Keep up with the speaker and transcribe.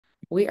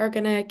we are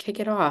going to kick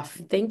it off.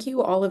 Thank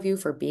you, all of you,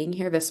 for being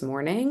here this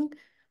morning.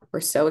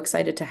 We're so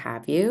excited to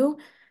have you.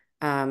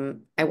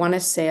 I want to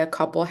say a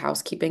couple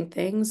housekeeping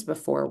things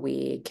before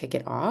we kick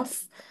it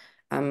off.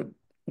 Um,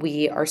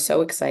 we are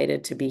so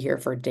excited to be here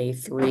for day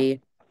 3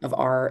 of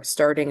our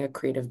Starting a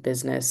Creative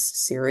Business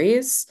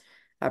series,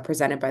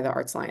 presented by the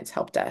Arts Alliance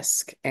Help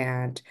Desk.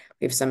 And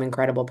we have some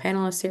incredible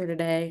panelists here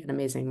today, an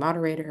amazing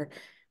moderator.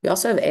 We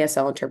also have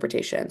ASL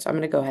interpretation, so I'm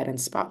going to go ahead and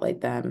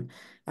spotlight them.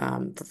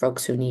 For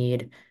folks who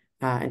need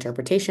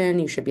interpretation,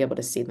 you should be able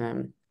to see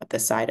them at the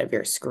side of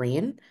your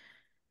screen.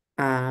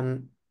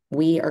 Um,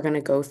 we are going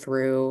to go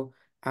through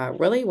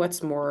really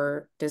what's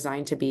more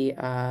designed to be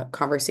a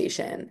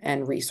conversation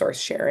and resource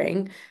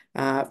sharing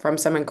from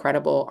some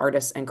incredible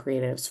artists and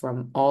creatives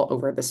from all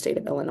over the state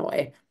of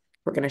Illinois.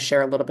 We're going to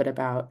share a little bit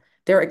about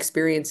their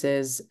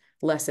experiences,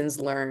 lessons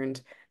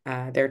learned,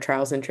 their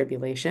trials and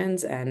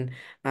tribulations, and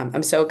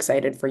I'm so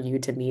excited for you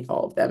to meet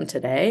all of them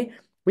today.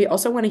 We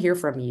also want to hear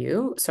from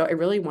you, so I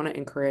really want to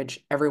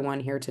encourage everyone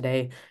here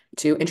today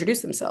to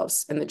introduce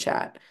themselves in the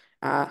chat.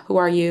 Who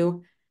are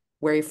you?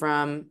 Where are you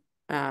from,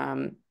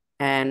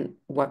 and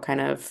what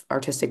kind of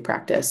artistic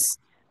practice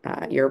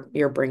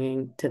you're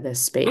bringing to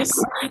this space.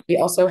 We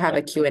also have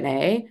a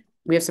Q&A.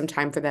 We have some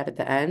time for that at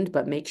the end,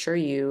 but make sure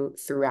you,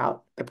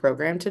 throughout the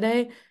program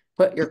today,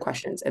 put your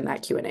questions in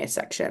that Q&A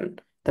section.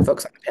 The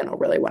folks on the panel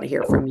really want to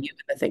hear from you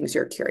and the things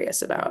you're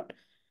curious about.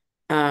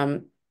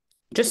 Um,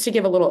 just to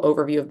give a little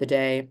overview of the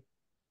day,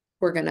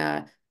 we're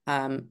gonna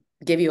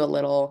give you a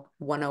little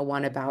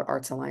 101 about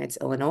Arts Alliance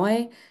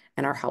Illinois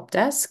and our help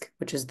desk,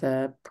 which is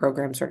the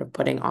program sort of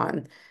putting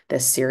on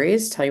this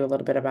series, tell you a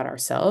little bit about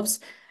ourselves,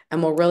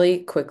 and we'll really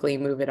quickly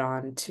move it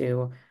on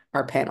to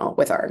our panel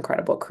with our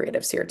incredible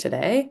creatives here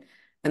today.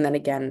 And then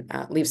again,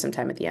 leave some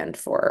time at the end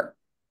for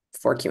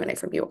Q&A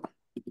from you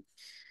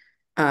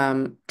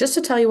all. Just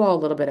to tell you all a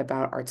little bit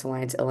about Arts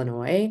Alliance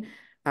Illinois,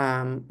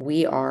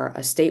 we are a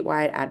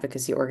statewide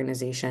advocacy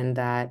organization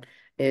that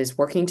is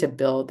working to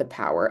build the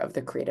power of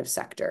the creative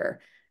sector.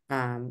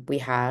 We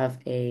have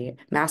a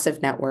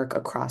massive network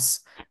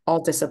across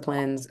all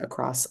disciplines,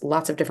 across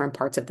lots of different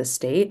parts of the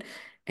state,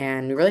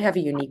 and we really have a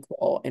unique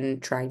role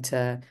in trying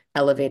to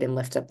elevate and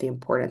lift up the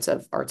importance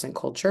of arts and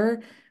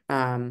culture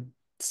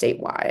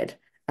statewide.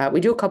 We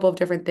do a couple of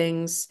different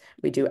things.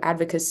 We do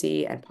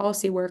advocacy and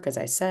policy work, as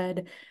I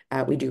said.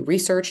 We do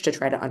research to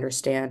try to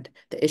understand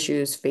the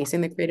issues facing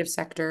the creative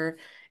sector.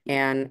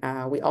 And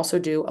we also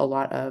do a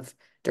lot of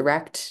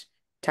direct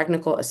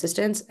technical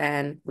assistance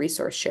and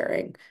resource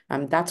sharing.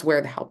 That's where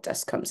the help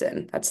desk comes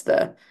in. That's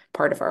the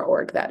part of our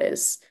org that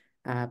is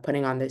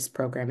putting on this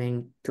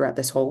programming throughout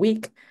this whole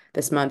week,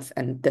 this month,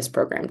 and this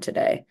program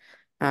today.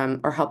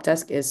 Our help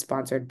desk is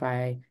sponsored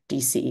by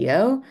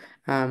DCEO,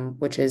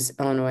 which is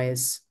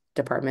Illinois'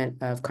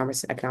 Department of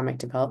Commerce and Economic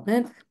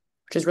Development,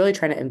 which is really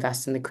trying to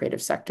invest in the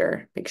creative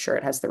sector, make sure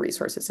it has the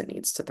resources it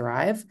needs to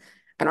thrive.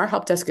 And our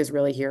help desk is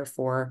really here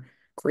for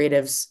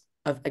creatives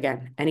of,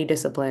 again, any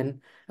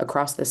discipline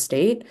across the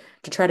state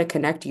to try to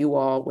connect you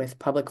all with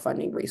public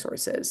funding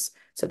resources.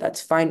 So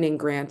that's finding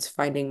grants,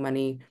 finding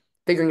money,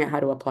 figuring out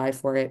how to apply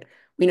for it.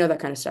 We know that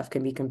kind of stuff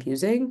can be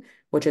confusing,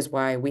 which is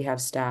why we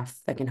have staff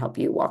that can help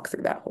you walk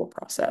through that whole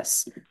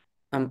process.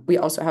 We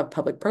also have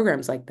public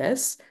programs like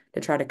this to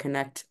try to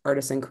connect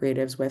artists and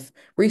creatives with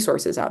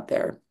resources out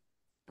there.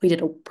 We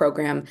did a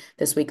program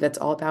this week that's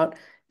all about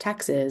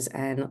taxes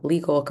and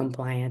legal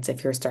compliance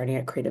if you're starting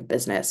a creative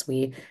business.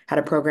 We had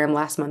a program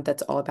last month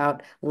that's all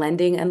about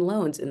lending and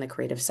loans in the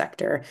creative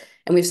sector.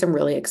 And we have some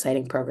really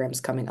exciting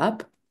programs coming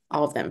up,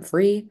 all of them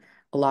free,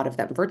 a lot of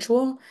them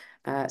virtual.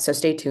 So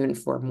stay tuned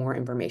for more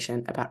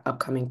information about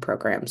upcoming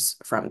programs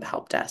from the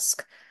help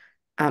desk.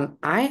 I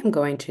am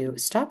going to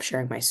stop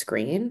sharing my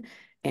screen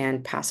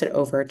and pass it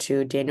over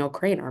to Daniel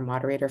Crane, our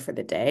moderator for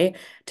the day,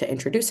 to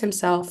introduce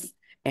himself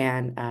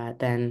and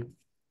then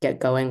get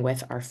going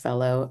with our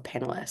fellow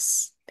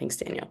panelists. Thanks,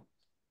 Daniel.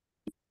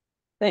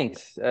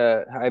 Thanks.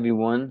 Hi,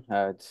 everyone.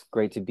 It's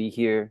great to be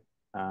here.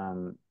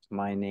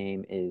 My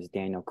name is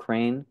Daniel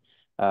Crane,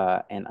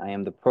 and I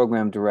am the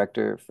program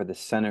director for the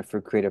Center for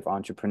Creative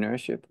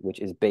Entrepreneurship, which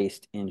is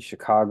based in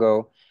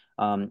Chicago,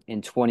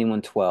 in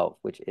 2112,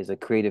 which is a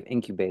creative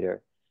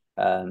incubator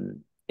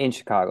in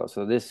Chicago.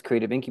 So this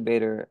creative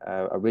incubator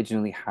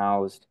originally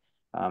housed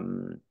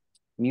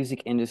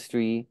music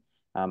industry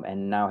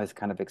and now has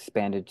kind of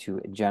expanded to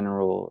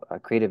general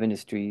creative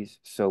industries.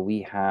 So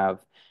we have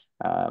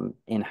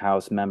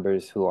in-house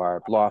members who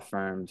are law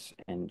firms,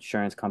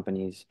 insurance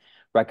companies,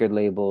 record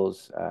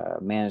labels,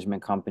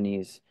 management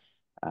companies,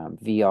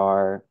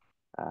 VR,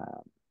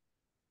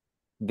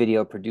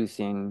 video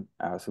producing.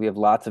 So we have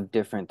lots of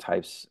different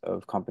types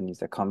of companies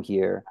that come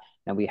here,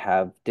 and we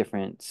have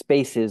different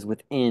spaces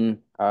within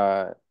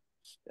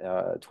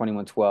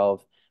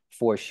 2112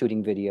 for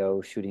shooting video,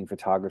 shooting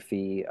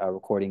photography,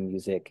 recording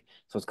music.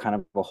 So it's kind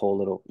of a whole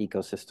little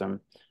ecosystem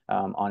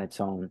on its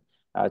own.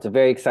 It's a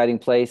very exciting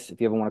place.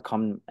 If you ever want to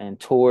come and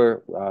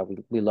tour,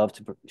 we love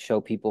to show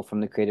people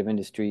from the creative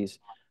industries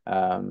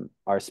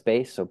our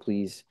space. So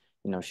please,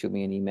 shoot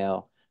me an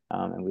email,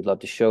 and we'd love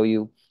to show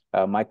you.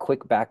 My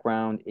quick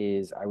background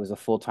is I was a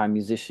full-time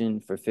musician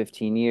for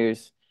 15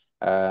 years,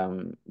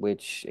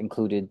 which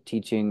included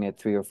teaching at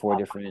three or four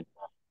different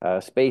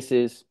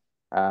spaces,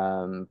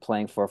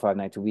 playing 4 or 5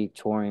 nights a week,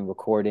 touring,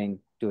 recording,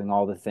 doing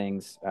all the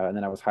things. And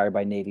then I was hired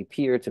by Navy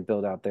Pier to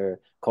build out their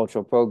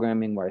cultural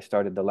programming, where I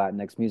started the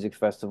Latinx Music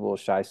Festival,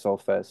 Shy Soul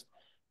Fest,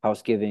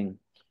 House Giving,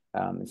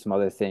 and some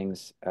other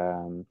things.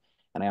 And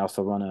I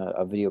also run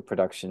a video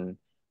production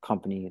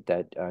company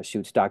that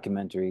shoots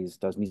documentaries,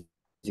 does music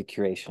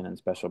curation, and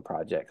special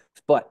projects.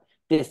 But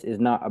this is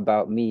not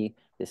about me.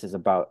 This is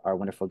about our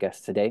wonderful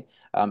guests today.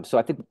 So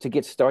I think to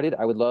get started,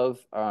 I would love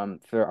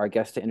for our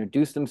guests to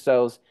introduce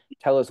themselves,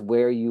 tell us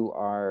where you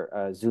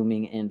are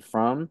zooming in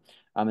from,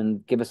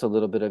 and give us a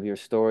little bit of your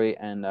story.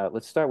 And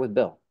let's start with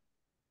Bill.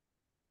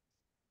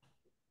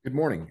 Good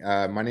morning.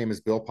 My name is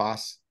Bill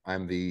Poss.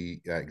 I'm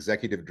the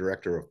executive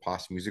director of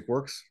Poss Music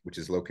Works, which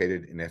is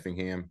located in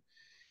Effingham,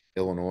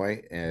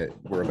 Illinois.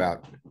 We're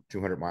about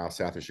 200 miles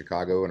south of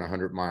Chicago and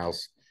 100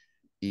 miles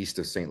east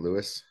of St.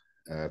 Louis.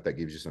 If that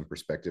gives you some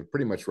perspective,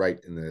 pretty much right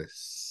in the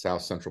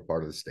south central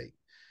part of the state.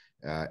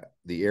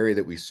 The area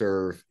that we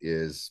serve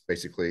is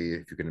basically,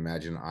 if you can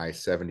imagine,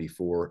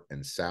 I-74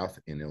 and south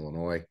in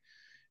Illinois.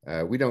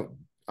 We don't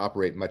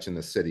operate much in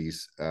the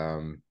cities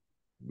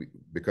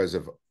because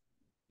of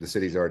the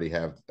cities already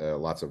have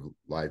lots of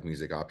live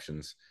music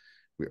options.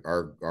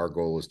 Our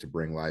goal is to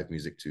bring live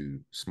music to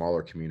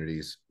smaller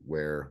communities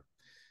where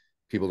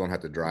people don't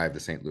have to drive to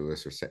St.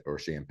 Louis or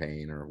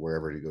Champaign or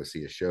wherever to go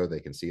see a show. They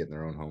can see it in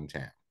their own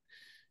hometown.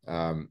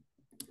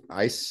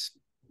 I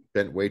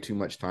spent way too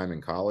much time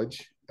in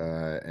college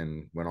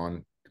and went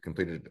on,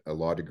 completed a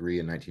law degree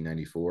in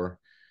 1994,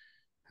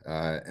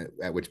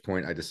 at which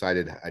point I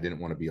decided I didn't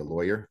want to be a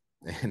lawyer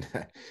and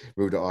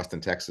moved to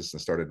Austin, Texas,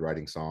 and started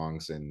writing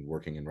songs and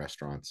working in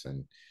restaurants.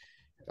 And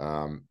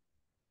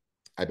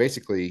I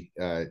basically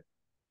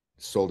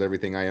sold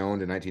everything I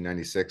owned in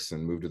 1996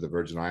 and moved to the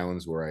Virgin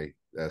Islands, where I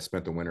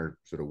spent the winter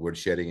sort of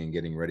woodshedding and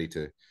getting ready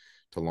to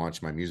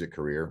launch my music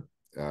career.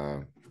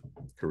 And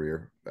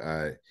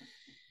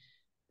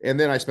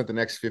then I spent the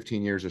next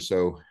 15 years or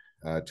so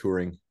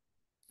touring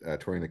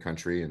the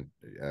country and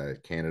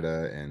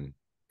Canada and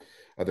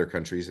other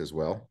countries as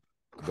well.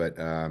 But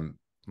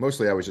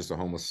mostly I was just a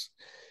homeless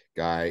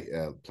guy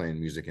playing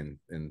music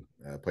in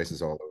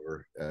places all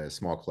over,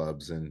 small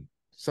clubs and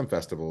some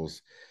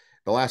festivals.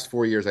 The last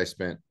 4 years I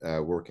spent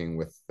working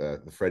with the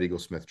Fred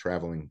Eaglesmith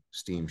Traveling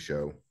Steam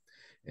Show,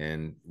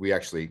 and we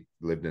actually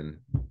lived in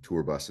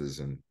tour buses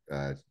and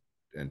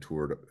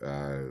toured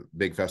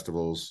big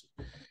festivals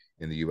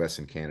in the U.S.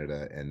 and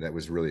Canada, and that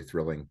was a really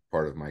thrilling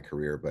part of my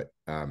career. But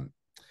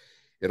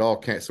it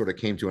all sort of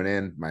came to an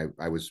end.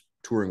 I was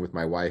touring with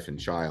my wife and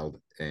child,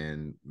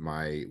 and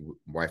my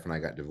wife and I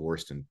got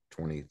divorced in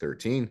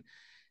 2013,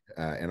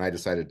 and I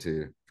decided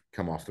to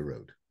come off the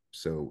road.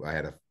 So I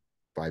had a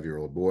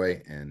 5-year-old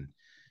boy and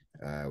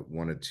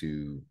wanted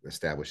to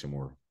establish a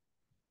more,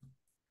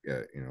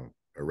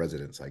 a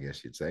residence, I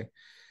guess you'd say.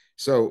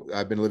 So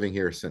I've been living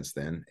here since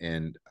then,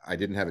 and I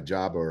didn't have a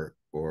job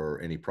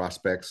or any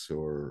prospects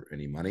or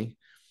any money.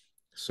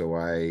 So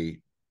I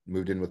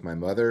moved in with my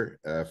mother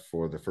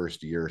for the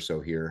first year or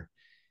so here,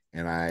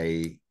 and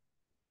I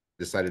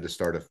decided to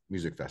start a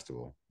music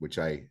festival, which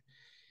when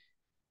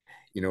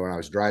I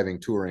was driving,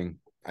 touring,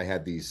 I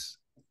had these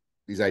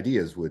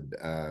ideas would,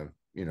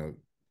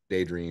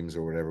 daydreams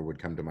or whatever would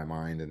come to my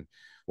mind. And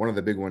one of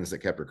the big ones that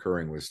kept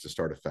recurring was to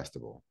start a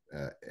festival.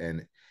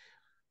 And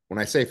when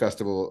I say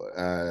festival,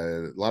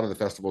 a lot of the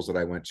festivals that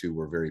I went to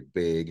were very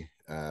big,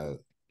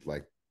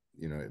 like,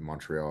 in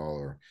Montreal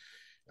or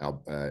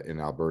in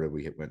Alberta,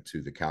 we went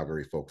to the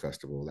Calgary Folk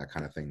Festival, that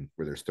kind of thing,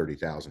 where there's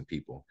 30,000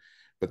 people.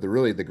 But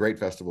the great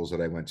festivals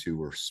that I went to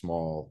were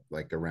small,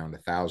 like around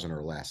 1,000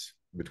 or less,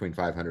 between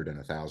 500 and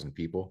 1,000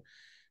 people,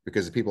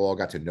 because the people all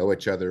got to know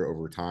each other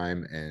over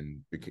time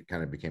and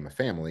kind of became a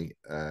family.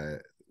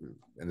 And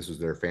this was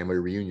their family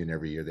reunion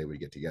every year. They would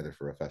get together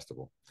for a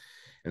festival.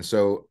 And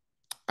so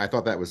I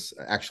thought that was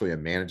actually a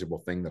manageable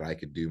thing that I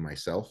could do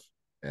myself,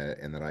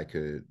 and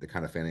that the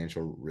kind of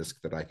financial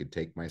risk that I could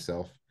take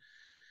myself.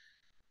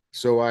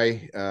 So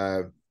I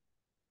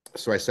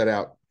set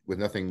out with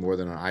nothing more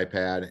than an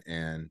iPad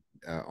and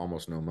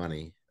almost no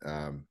money.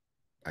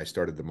 I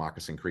started the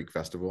Moccasin Creek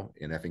Festival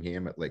in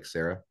Effingham at Lake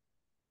Sarah.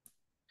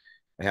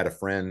 I had a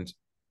friend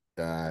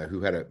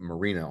who had a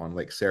marina on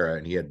Lake Sarah,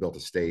 and he had built a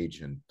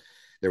stage, and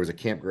there is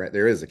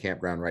a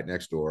campground right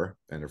next door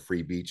and a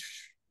free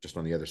beach just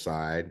on the other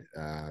side,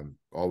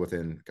 all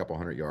within a couple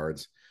hundred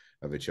yards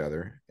of each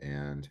other.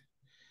 And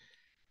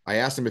I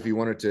asked him if he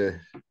wanted to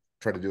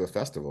try to do a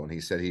festival, and he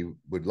said he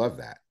would love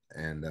that.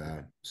 And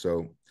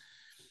so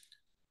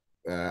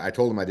I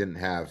told him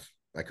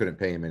I couldn't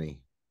pay him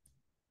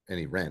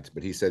any rent,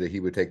 but he said that he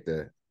would take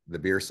the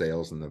beer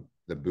sales and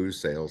the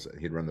booze sales.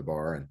 He'd run the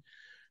bar, and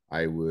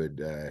I would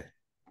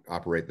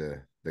operate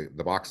the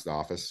box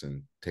office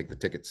and take the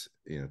tickets,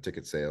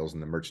 ticket sales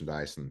and the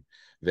merchandise and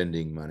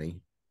vending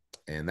money.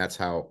 And that's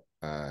how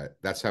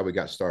we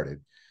got started.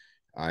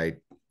 I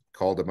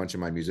called a bunch of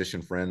my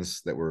musician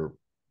friends that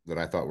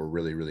I thought were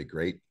really, really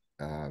great,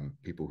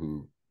 people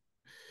who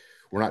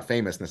were not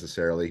famous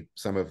necessarily.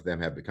 Some of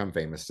them have become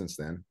famous since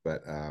then,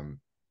 but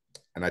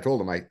and I told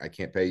them I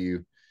can't pay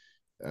you.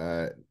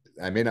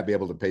 I may not be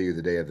able to pay you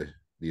the day of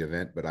the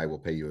event, but I will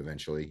pay you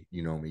eventually.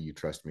 You know me, you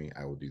trust me,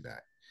 I will do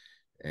that.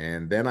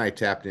 And then I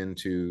tapped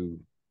into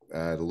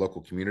the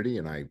local community,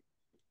 and I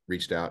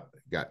reached out,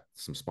 got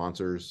some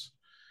sponsors,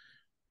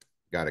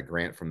 got a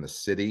grant from the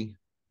city,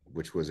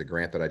 which was a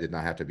grant that I did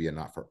not have to be a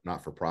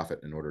not for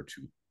profit in order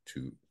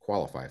to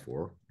qualify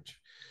for, which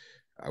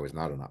I was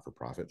not a not for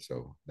profit,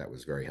 so that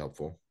was very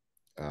helpful.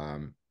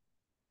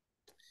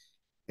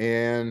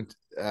 And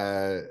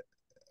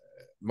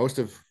most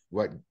of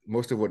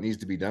what needs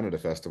to be done at a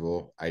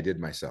festival, I did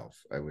myself.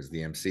 I was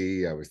the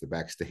MC, I was the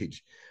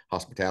backstage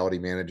hospitality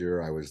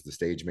manager, I was the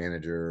stage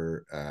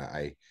manager.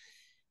 I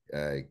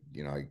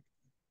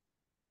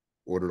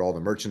ordered all the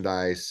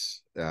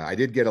merchandise. I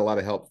did get a lot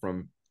of help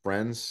from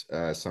friends.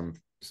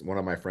 One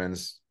of my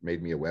friends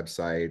made me a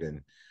website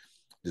and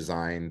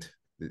designed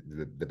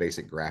the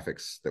basic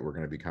graphics that were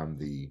going to become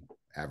the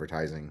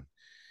advertising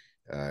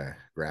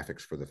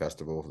graphics for the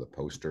festival, the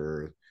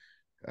poster,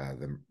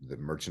 the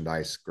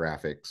merchandise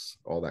graphics,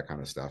 all that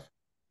kind of stuff.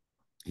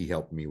 He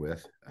helped me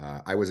with.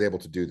 I was able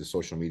to do the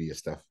social media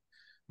stuff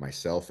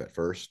myself at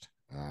first.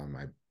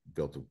 I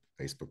built a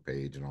Facebook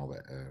page and all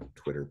that,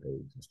 Twitter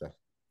page and stuff.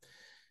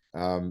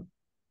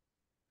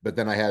 But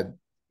then I had,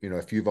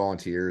 a few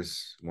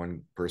volunteers.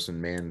 One person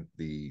manned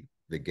the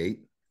gate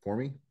for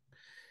me,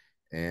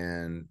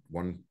 and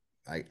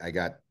I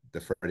got the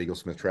Fred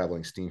Eaglesmith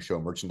Traveling Steam Show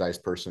merchandise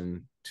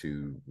person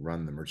to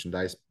run the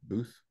merchandise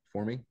booth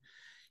for me.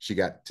 She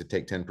got to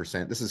take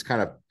 10%. This is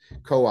kind of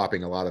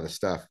co-oping a lot of the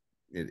stuff,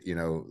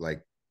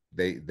 like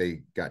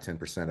they got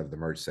 10% of the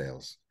merch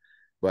sales,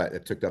 but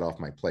it took that off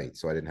my plate.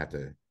 So I didn't have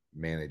to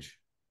manage,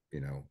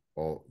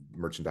 all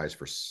merchandise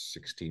for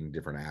 16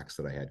 different acts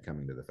that I had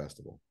coming to the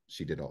festival.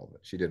 She did all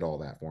that. She did all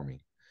that for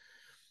me.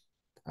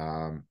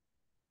 And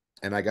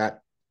I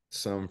got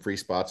some free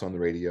spots on the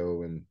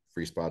radio and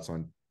free spots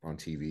on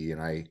TV. And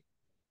I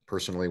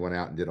personally went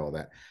out and did all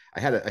that.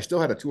 I still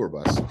had a tour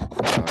bus.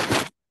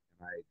 I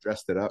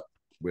dressed it up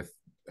with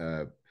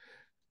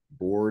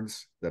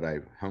boards that I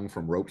hung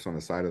from ropes on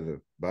the side of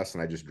the bus,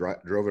 and I just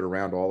drove it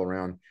around all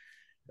around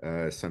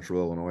Central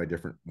Illinois,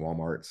 different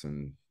Walmarts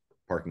and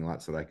parking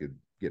lots that I could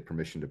get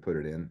permission to put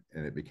it in,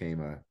 and it became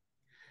a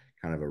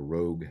kind of a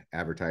rogue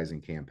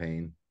advertising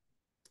campaign.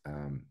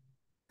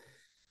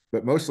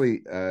 But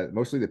mostly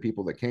the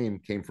people that came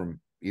from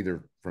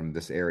either from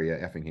this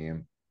area,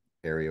 Effingham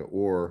area,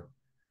 or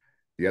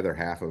the other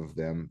half of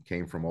them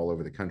came from all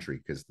over the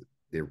country, because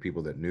they were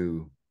people that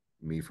knew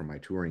me from my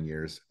touring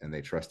years, and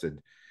they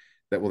trusted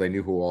that. Well, they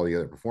knew who all the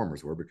other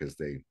performers were because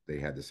they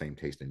had the same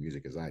taste in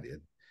music as I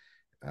did.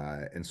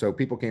 And so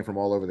people came from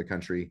all over the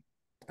country.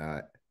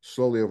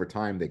 Slowly over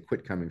time, they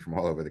quit coming from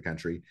all over the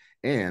country,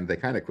 and they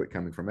kind of quit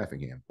coming from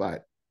Effingham.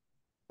 But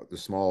the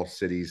small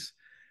cities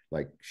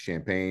like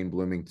Champaign,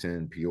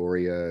 Bloomington,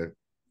 Peoria,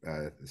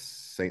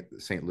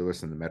 St.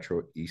 Louis and the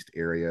Metro East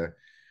area,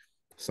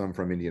 some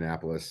from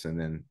Indianapolis, and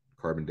then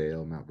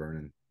Carbondale, Mount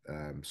Vernon.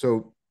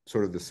 So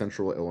sort of the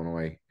central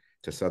Illinois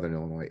to southern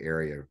Illinois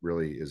area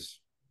really is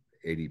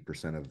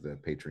 80% of the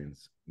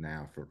patrons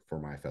now for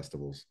my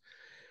festivals.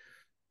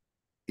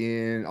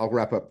 I'll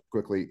wrap up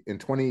quickly. In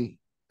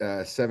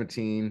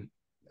 2017,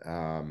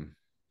 the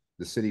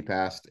city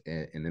passed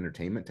an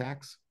entertainment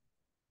tax,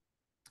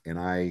 and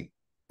I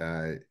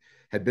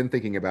had been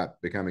thinking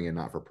about becoming a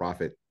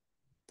not-for-profit.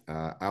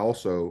 I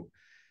also,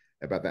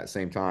 about that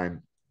same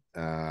time,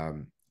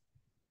 it's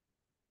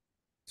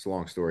a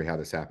long story how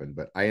this happened,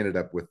 but I ended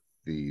up with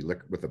the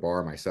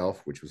bar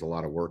myself, which was a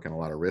lot of work and a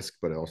lot of risk,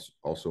 but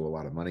also a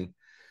lot of money.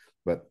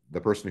 But the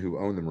person who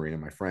owned the marina,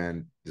 my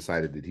friend,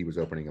 decided that he was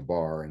opening a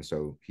bar, and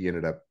so he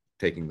ended up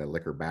taking the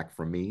liquor back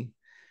from me,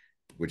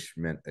 which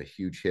meant a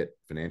huge hit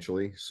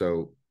financially.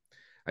 So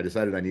I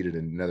decided I needed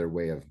another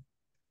way of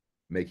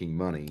making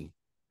money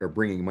or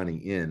bringing money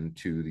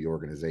into the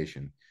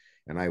organization,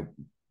 and I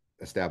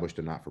established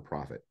a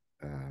not-for-profit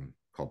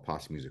called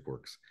Poss Music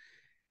Works.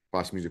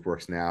 Poss Music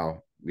Works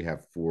now, we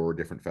have 4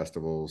 different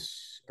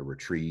festivals, a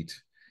retreat.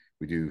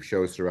 We do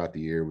shows throughout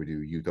the year. We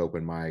do youth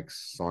open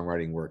mics,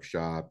 songwriting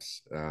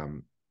workshops,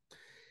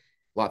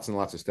 lots and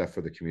lots of stuff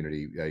for the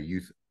community,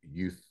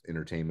 youth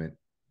entertainment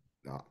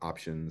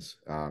options.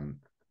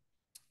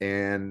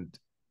 And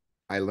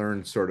I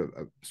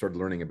started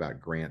learning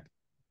about grant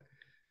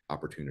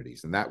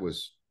opportunities. And that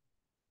was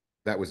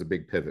a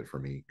big pivot for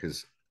me,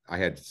 because I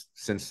had,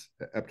 since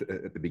at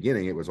the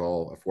beginning, it was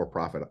all a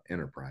for-profit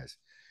enterprise.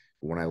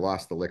 But when I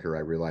lost the liquor, I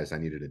realized I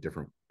needed a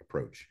different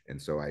approach.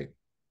 And so I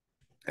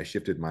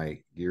shifted my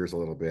gears a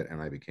little bit, and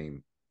I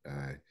became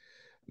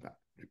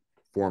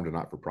formed a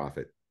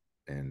not-for-profit,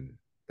 and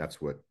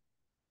that's what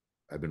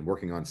I've been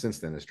working on since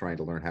then, is trying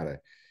to learn how to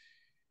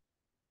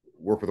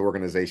work with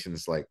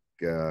organizations like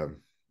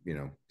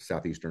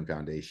Southeastern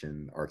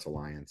Foundation, Arts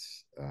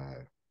Alliance,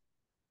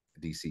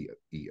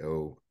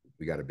 DCEO.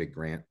 We got a big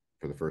grant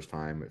for the first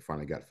time. It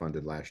finally got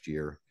funded last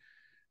year.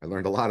 I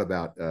learned a lot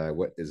about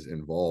what is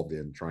involved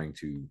in trying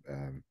to,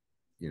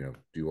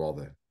 do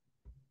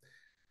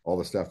all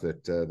the stuff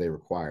that they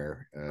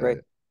require. Great.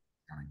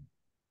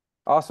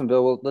 Awesome,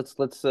 Bill. Well,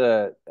 let's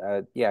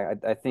yeah,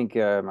 I think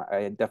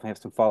I definitely have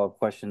some follow-up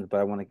questions, but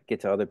I want to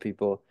get to other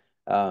people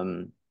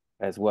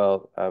as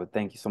well.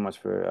 Thank you so much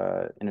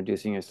for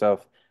introducing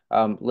yourself.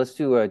 Let's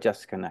do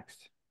Jessica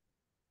next.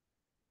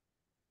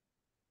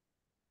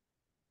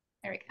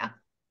 There we go.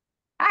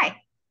 Hi, can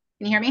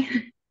you hear me?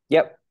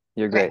 Yep,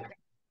 you're great.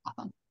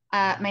 Awesome.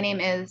 My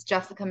name is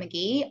Jessica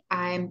McGee.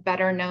 I'm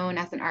better known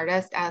as an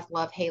artist as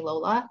Love Hey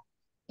Lola,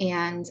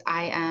 and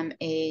I am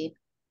a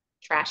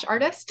trash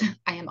artist.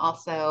 I am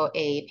also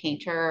a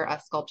painter,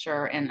 a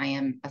sculptor, and I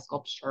am a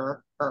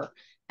sculpturer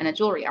and a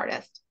jewelry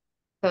artist.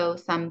 So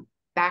some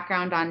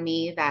background on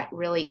me that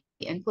really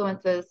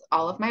influences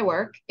all of my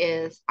work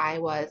is I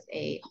was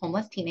a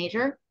homeless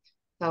teenager.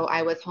 So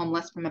I was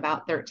homeless from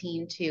about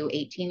 13 to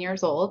 18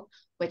 years old,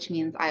 which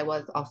means I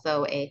was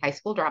also a high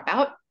school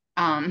dropout,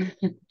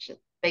 which is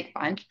big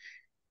fun.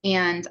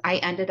 And I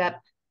ended up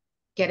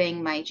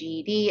getting my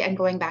GED and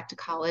going back to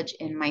college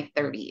in my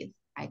 30s.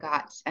 I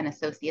got an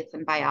associate's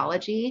in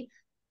biology,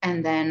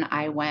 and then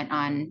I went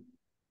on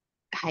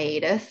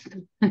hiatus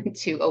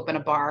to open a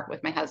bar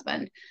with my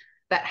husband.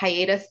 That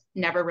hiatus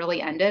never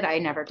really ended. I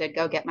never did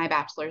go get my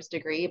bachelor's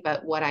degree,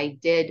 but what I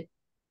did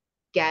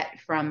get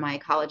from my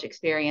college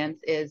experience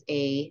is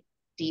a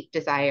deep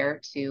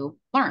desire to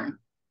learn.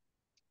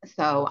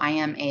 So I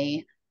am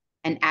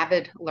an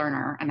avid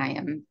learner, and I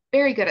am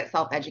very good at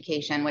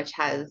self-education, which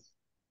has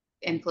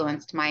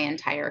influenced my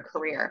entire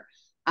career.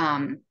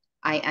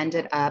 I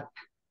ended up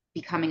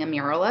becoming a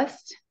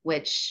muralist,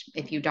 which,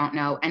 if you don't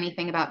know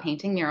anything about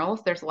painting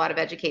murals, there's a lot of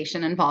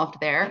education involved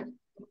there.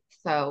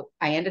 So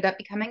I ended up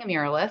becoming a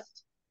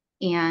muralist,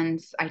 and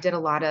I did a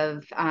lot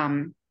of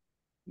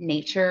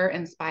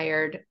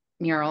nature-inspired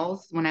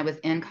murals. When I was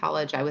in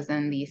college, I was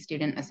in the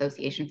Student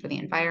Association for the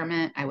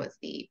Environment. I was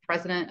the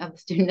president of the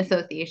Student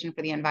Association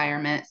for the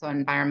Environment. So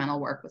environmental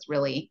work was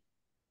really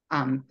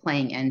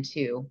playing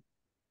into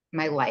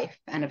my life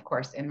and, of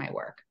course, in my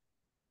work.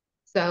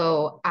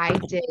 So I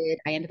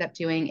ended up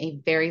doing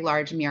a very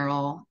large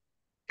mural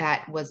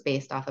that was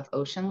based off of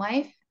ocean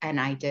life.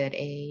 And I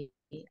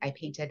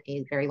painted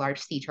a very large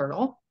sea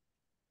turtle.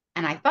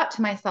 And I thought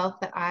to myself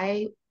that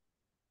I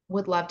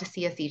would love to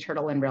see a sea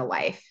turtle in real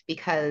life,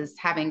 because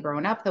having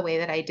grown up the way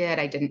that I did,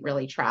 I didn't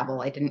really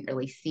travel. I didn't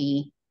really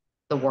see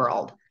the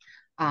world.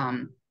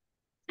 And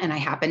I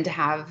happened to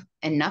have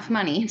enough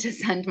money to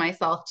send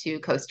myself to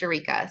Costa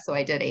Rica. So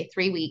I did a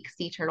 3-week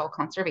sea turtle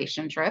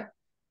conservation trip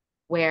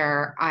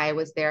where I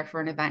was there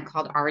for an event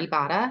called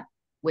Aribata,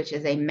 which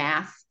is a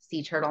mass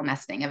sea turtle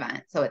nesting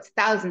event. So it's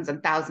thousands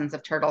and thousands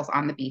of turtles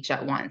on the beach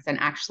at once. And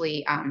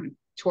actually,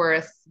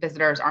 tourists,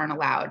 visitors aren't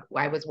allowed.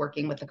 I was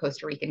working with the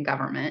Costa Rican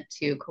government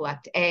to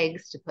collect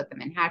eggs, to put them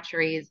in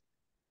hatcheries,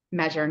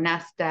 measure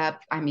nest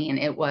depth. I mean,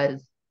 it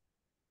was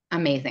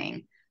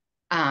amazing.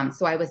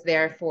 So I was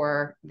there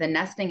for the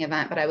nesting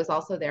event, but I was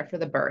also there for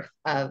the birth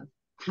of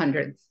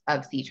hundreds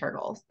of sea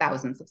turtles,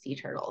 thousands of sea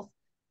turtles.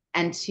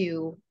 And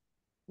to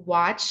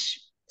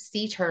watch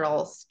sea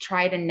turtles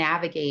try to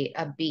navigate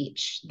a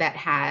beach that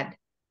had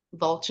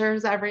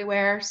vultures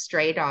everywhere,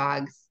 stray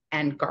dogs,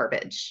 and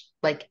garbage,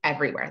 like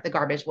everywhere. The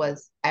garbage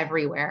was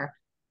everywhere,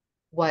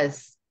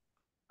 was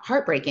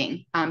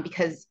heartbreaking,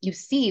 because you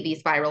see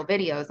these viral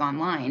videos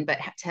online, but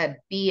to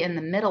be in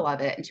the middle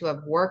of it and to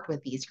have worked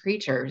with these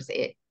creatures,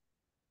 it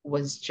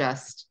was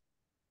just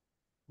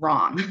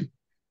wrong.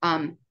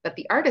 But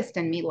the artist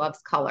in me loves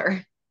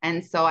color.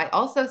 And so I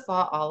also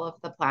saw all of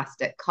the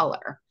plastic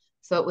color.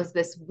 So it was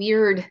this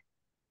weird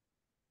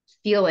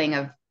feeling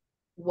of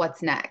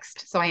what's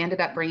next. So I ended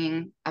up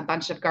bringing a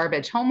bunch of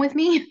garbage home with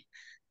me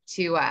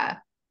to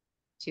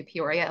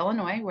Peoria,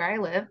 Illinois, where I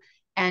live,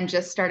 and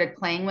just started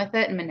playing with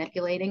it and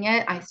manipulating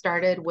it. I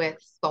started with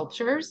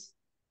sculptures,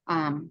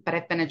 but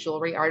I've been a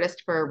jewelry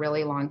artist for a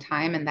really long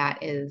time, and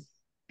that is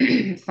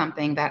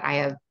something that I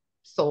have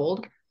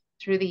sold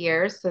through the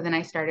years. So then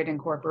I started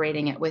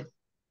incorporating it with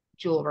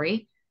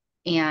jewelry,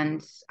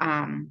 and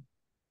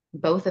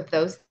both of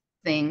those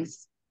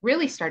things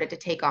really started to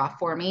take off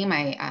for me.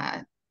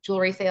 My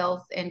jewelry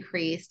sales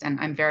increased, and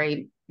I'm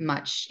very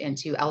much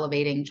into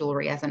elevating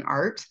jewelry as an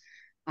art.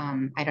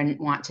 I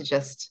didn't want to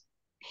just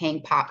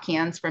hang pop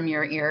cans from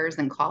your ears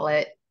and call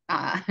it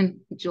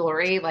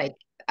jewelry, like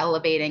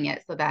elevating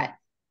it so that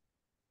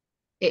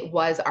it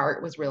was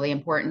art was really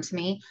important to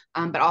me,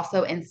 but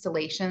also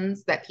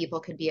installations that people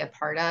could be a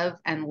part of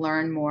and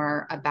learn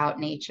more about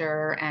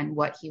nature and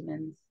what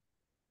humans'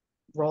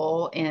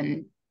 role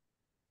in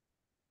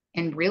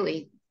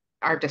really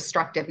our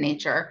destructive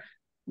nature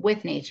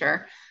with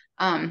nature.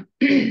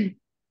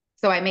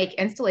 So I make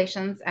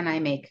installations and I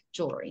make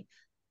jewelry.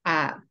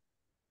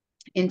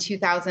 In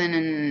 2000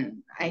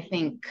 and I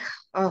think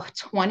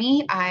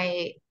 20,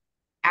 I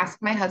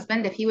asked my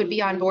husband if he would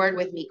be on board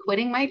with me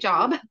quitting my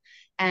job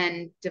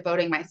and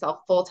devoting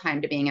myself full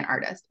time to being an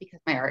artist, because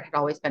my art had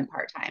always been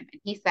part time.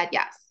 And he said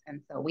yes.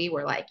 And so we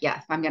were like,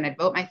 yes, I'm going to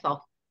devote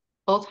myself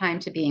full time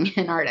to being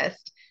an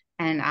artist.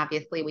 And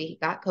obviously we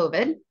got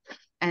COVID.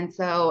 And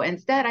so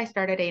instead I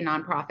started a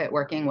nonprofit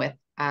working with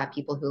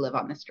people who live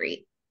on the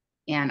street.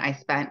 And I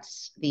spent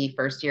the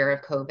first year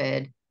of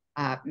COVID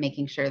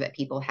making sure that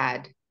people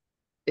had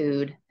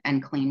food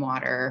and clean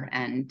water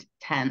and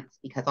tents,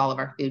 because all of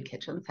our food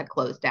kitchens had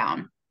closed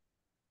down,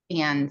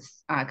 and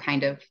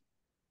kind of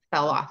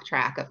fell off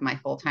track of my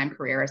full-time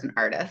career as an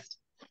artist.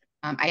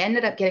 I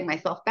ended up getting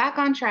myself back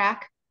on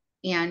track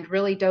and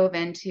really dove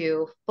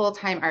into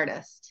full-time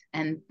artist.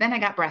 And then I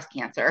got breast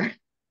cancer.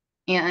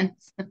 And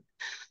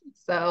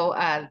so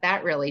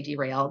that really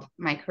derailed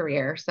my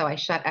career. So I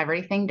shut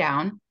everything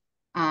down,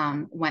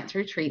 went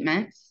through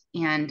treatment,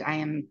 and I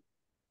am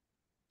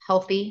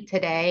healthy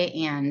today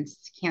and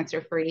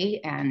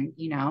cancer-free, and,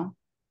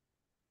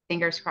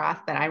 fingers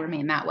crossed that I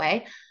remain that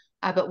way.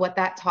 But what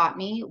that taught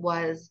me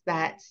was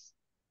that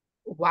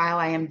while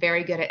I am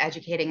very good at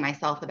educating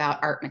myself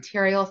about art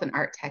materials and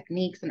art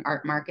techniques and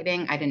art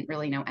marketing, I didn't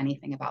really know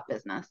anything about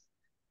business.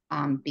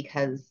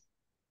 Because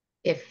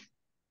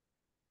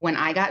when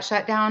I got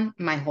shut down,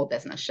 my whole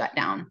business shut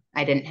down.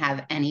 I didn't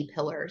have any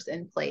pillars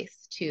in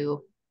place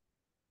to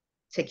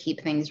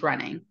keep things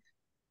running.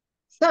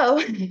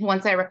 So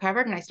once I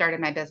recovered and I started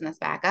my business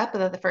back up,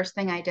 the first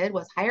thing I did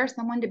was hire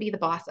someone to be the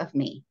boss of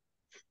me.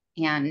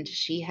 And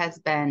she has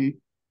been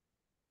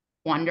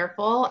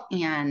wonderful.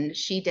 And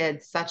she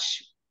did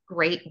such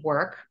great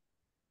work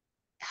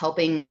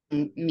helping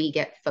me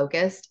get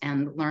focused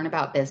and learn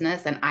about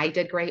business. And I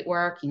did great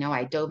work.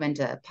 I dove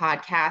into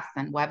podcasts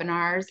and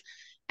webinars,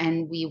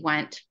 and we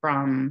went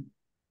from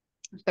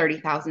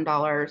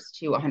 $30,000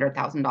 to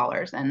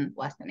 $100,000 in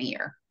less than a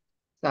year.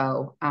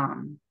 So,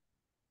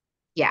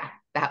 yeah,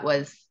 that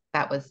was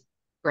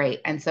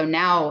great. And so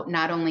now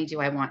not only do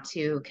I want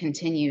to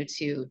continue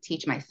to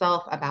teach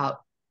myself about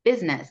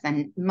business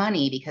and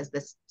money, because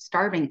this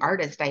starving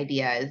artist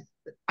idea is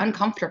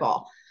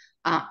uncomfortable,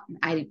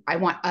 I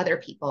want other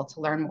people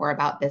to learn more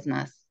about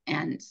business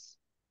and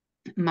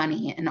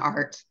money and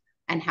art,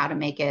 and how to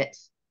make it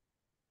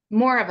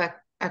more of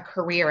a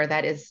career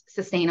that is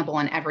sustainable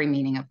in every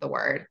meaning of the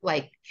word,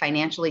 like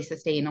financially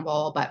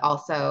sustainable, but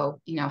also,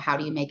 how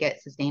do you make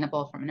it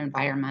sustainable from an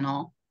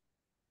environmental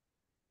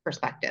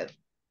perspective?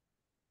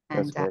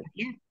 That's And great.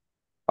 yeah.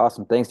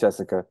 Awesome. Thanks,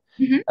 Jessica.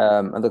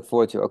 I look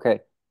forward to it. Okay.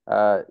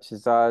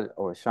 Shazad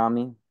or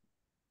Shami?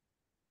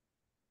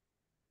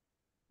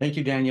 Thank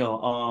you,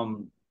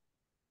 Daniel.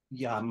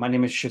 Yeah, my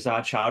name is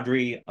Shazad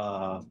Chowdhury.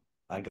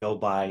 I go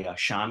by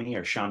Shami,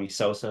 or Shami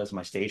Sosa is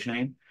my stage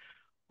name.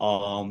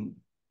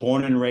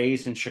 Born and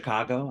raised in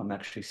Chicago. I'm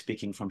actually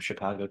speaking from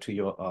Chicago to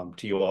you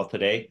all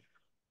today.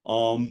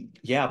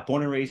 Yeah,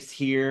 born and raised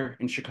here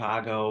in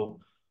Chicago.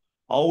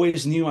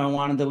 Always knew I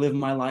wanted to live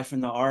my life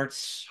in the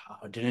arts.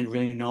 Didn't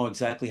really know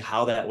exactly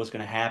how that was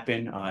going to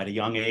happen at a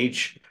young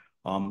age.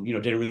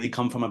 Didn't really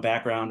come from a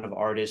background of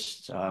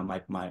artists.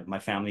 My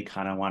family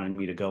kind of wanted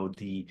me to go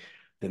the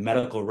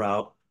medical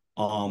route,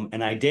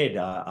 and I did.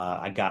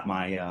 I got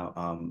my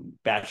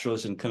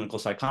bachelor's in clinical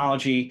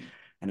psychology,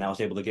 and I was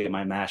able to get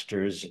my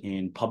master's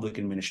in public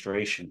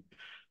administration.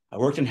 I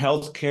worked in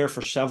healthcare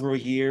for several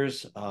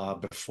years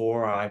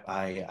before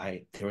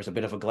there was a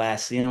bit of a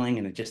glass ceiling,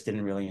 and it just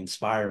didn't really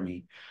inspire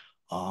me.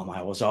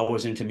 I was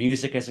always into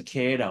music as a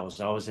kid. I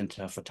was always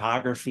into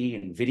photography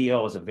and video.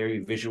 I was a very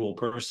visual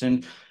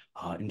person.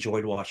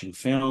 Enjoyed watching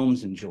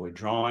films, enjoyed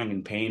drawing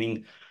and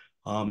painting.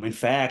 In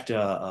fact,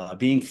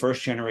 being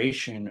first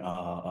generation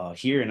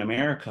here in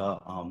America,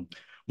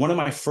 one of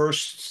my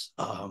first,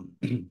 one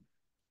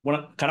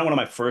of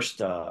my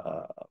first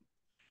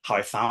how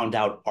I found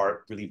out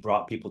art really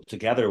brought people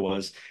together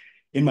was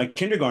in my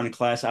kindergarten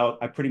class.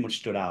 I pretty much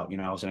stood out.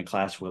 I was in a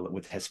class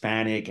with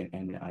Hispanic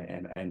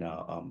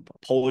and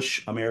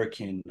Polish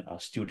American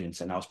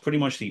students, and I was pretty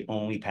much the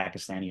only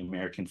Pakistani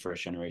American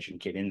first generation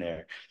kid in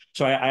there.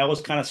 So I always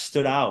kind of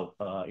stood out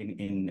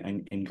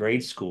in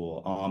grade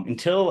school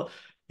until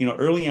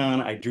early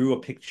on. I drew a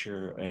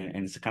picture,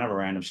 and it's kind of a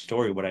random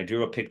story, but I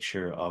drew a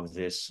picture of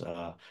this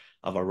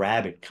of a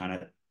rabbit kind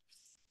of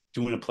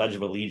doing a Pledge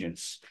of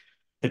Allegiance.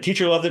 The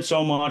teacher loved it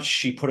so much,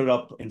 she put it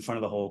up in front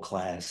of the whole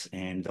class,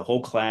 and the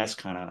whole class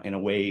kind of, in a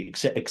way,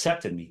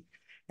 accepted me.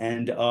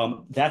 And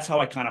that's how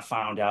I kind of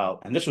found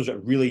out. And this was at a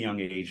really young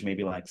age,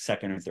 maybe like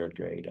second or third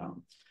grade.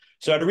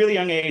 So at a really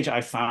young age, I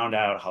found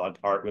out how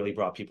art really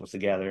brought people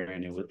together,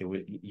 and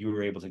you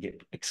were able to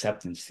get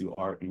acceptance through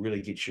art and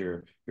really get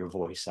your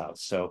voice out.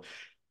 So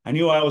I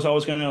knew I was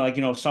always going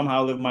to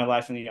somehow live my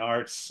life in the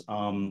arts.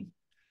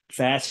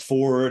 Fast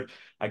forward,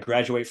 I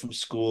graduate from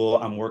school.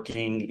 I'm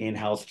working in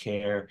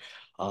healthcare.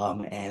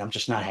 And I'm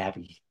just not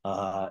happy.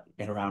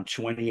 In around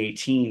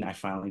 2018, I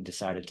finally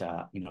decided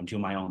to, do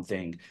my own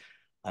thing.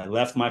 I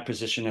left my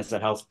position as a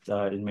health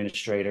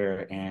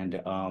administrator, and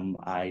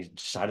I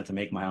decided to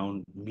make my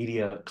own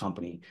media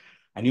company.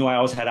 I knew I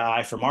always had an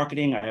eye for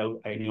marketing.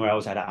 I knew I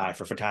always had an eye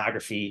for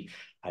photography.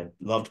 I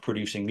loved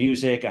producing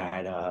music. I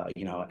had a,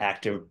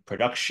 active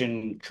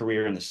production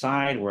career on the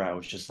side where I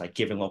was just like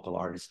giving local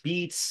artists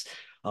beats,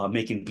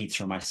 making beats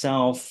for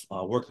myself,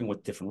 working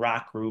with different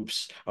rock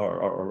groups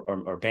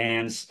or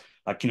bands.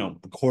 like,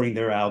 recording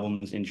their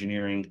albums,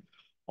 engineering,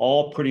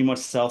 all pretty much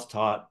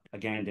self-taught.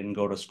 Again, didn't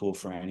go to school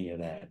for any of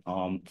that.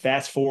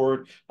 Fast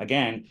forward,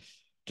 again,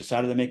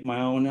 decided to make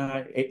my own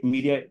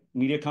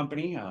media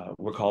company.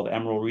 We're called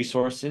Emerald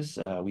Resources.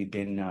 We've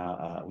been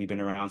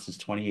around since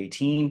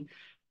 2018.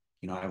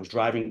 I was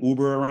driving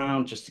Uber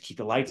around just to keep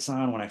the lights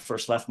on when I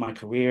first left my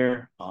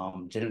career.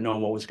 Didn't know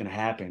what was going to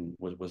happen.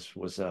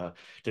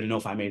 Didn't know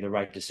if I made the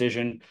right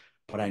decision,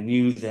 but I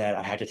knew that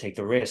I had to take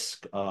the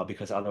risk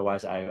because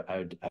otherwise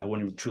I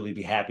wouldn't truly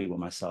be happy with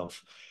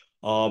myself.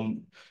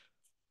 Um,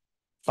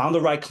 Found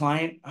the right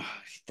client.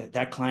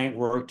 That client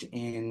worked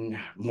in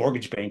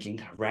mortgage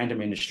banking,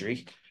 random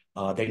industry.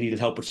 They needed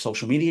help with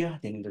social media.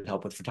 They needed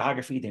help with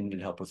photography. They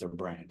needed help with their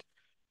brand.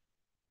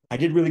 I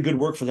did really good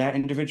work for that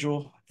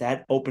individual.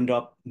 That opened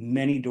up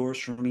many doors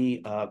for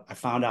me. I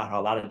found out how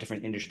a lot of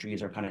different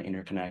industries are kind of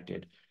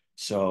interconnected.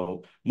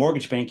 So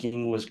mortgage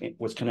banking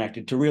was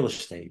connected to real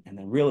estate, and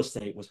then real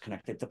estate was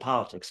connected to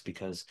politics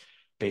because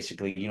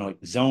basically,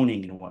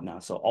 zoning and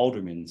whatnot. So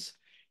aldermans.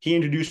 He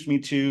introduced me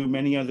to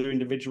many other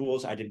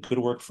individuals. I did good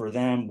work for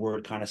them.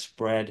 Word kind of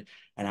spread,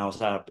 and I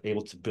was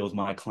able to build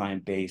my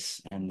client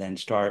base and then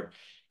start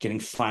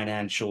getting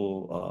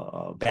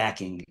financial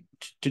backing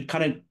to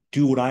kind of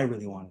do what I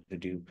really wanted to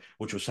do,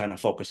 which was kind of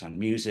focus on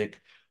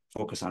music,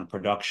 focus on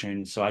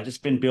production. So I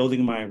just been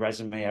building my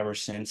resume ever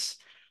since.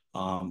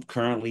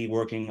 Currently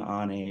working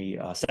on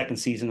a second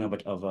season of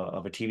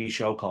a TV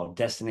show called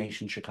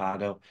Destination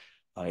Chicago.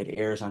 It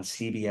airs on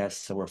CBS,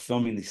 so we're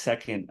filming the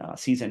second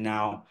season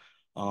now,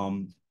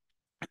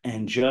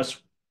 and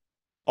just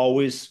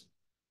always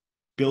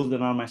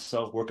building on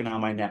myself, working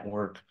on my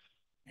network,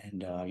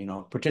 and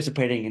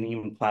participating in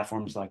even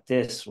platforms like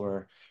this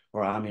where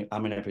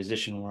I'm in a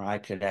position where I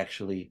could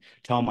actually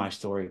tell my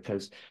story,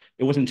 because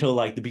it wasn't until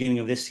like the beginning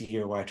of this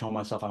year where I told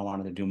myself I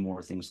wanted to do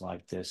more things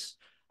like this.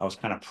 I was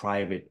kind of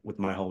private with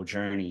my whole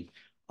journey,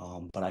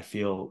 but I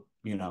feel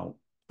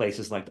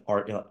places like the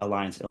Art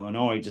Alliance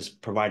Illinois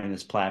just providing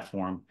this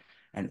platform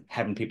and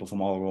having people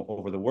from all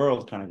over the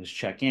world kind of just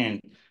check in.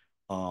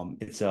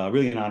 It's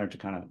really an honor to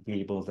kind of be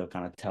able to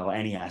kind of tell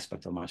any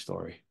aspect of my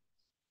story.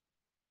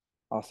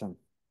 Awesome.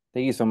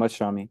 Thank you so much,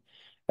 Shami.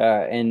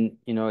 And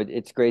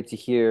it's great to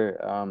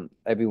hear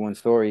everyone's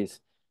stories,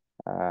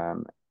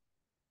 um,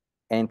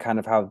 and kind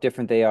of how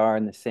different they are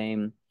and the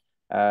same.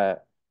 Uh,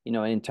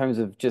 in terms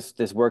of just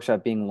this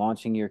workshop being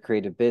launching your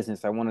creative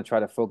business, I want to try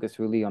to focus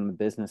really on the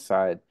business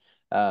side,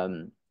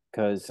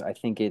 because I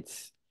think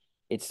it's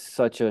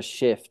such a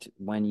shift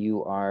when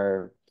you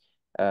are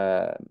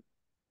uh,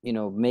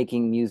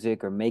 making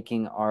music or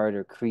making art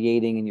or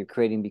creating, and you're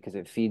creating because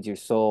it feeds your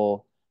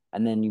soul.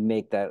 And then you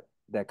make that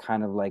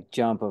kind of like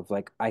jump of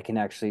like, I can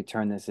actually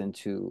turn this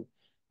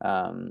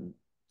um,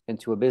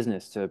 into a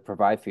business to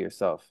provide for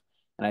yourself.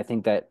 And I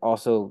think that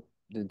also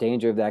the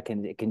danger of that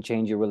it can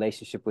change your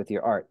relationship with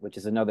your art, which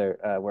is another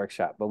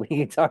workshop, but we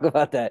can talk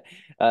about that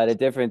at a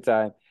different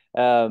time.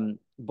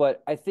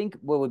 But I think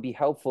what would be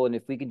helpful, and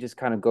if we could just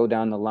kind of go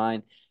down the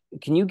line,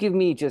 can you give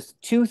me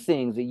just two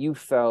things that you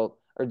felt,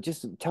 or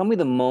just tell me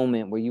the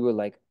moment where you were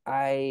like,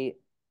 I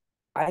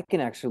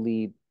can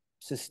actually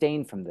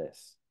sustain from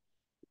this.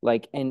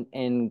 Like,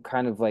 and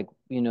kind of like,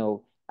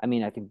 I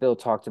mean, I think Bill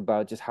talked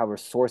about just how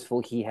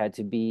resourceful he had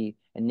to be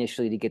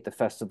initially to get the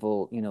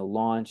festival,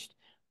 launched.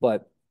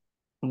 But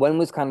when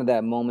was kind of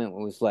that moment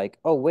where it was like,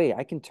 oh wait,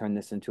 I can turn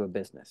this into a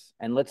business?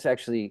 And uh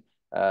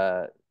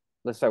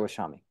let's start with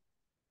Shami.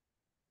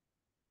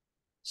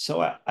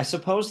 So I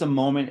suppose the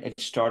moment it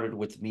started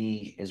with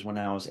me is when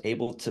I was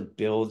able to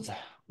build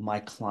my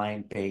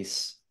client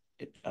base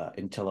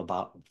until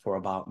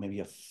about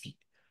maybe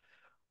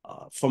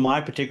for my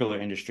particular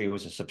industry, it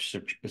was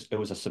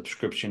a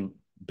subscription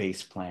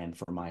based plan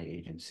for my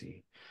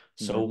agency.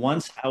 So Hmm.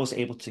 once I was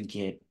able to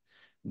get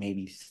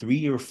maybe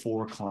 3 or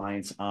 4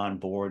 clients on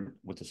board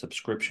with the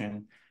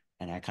subscription,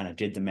 and I kind of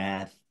did the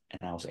math,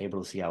 and I was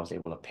able to see I was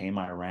able to pay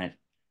my rent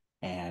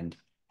and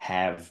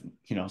have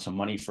some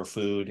money for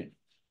food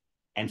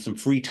and some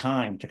free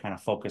time to kind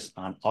of focus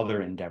on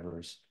other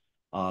endeavors.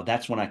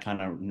 That's when I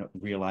kind of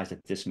realized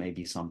that this may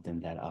be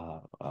something that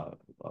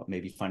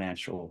maybe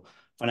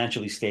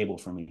financially stable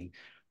for me.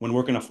 When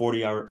working a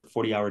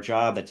 40-hour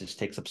job that just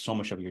takes up so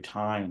much of your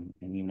time,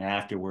 and even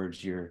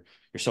afterwards you're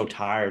so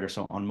tired or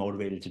so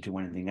unmotivated to do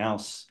anything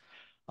else.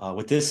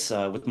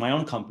 With my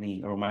own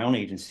company or my own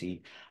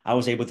agency, I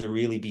was able to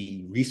really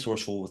be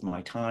resourceful with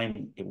my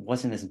time. It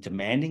wasn't as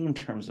demanding in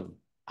terms of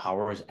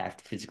hours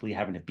after physically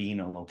having to be in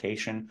a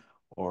location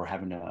or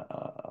having to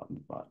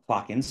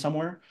clock in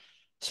somewhere.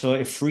 So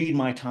it freed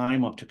my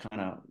time up to kind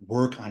of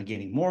work on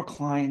getting more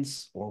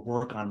clients or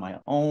work on my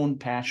own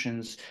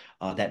passions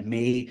that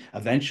may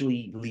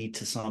eventually lead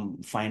to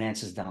some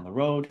finances down the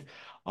road.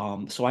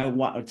 So I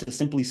want to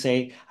simply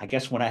say, I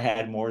guess when I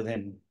had more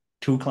than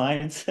 2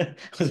 clients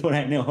was when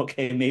I knew,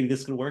 okay, maybe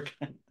this could work.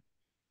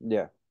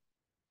 Yeah.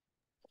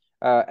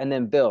 And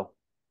then Bill,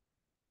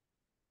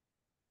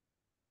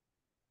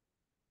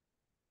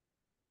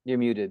 you're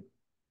muted.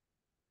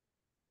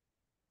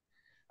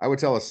 I would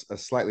tell a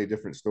slightly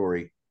different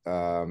story.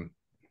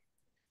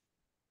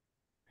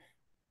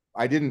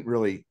 I didn't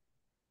really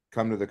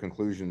come to the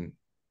conclusion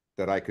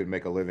that I could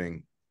make a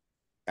living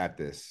at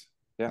this.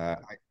 Yeah.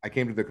 I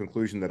came to the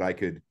conclusion that I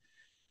could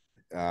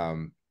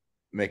um,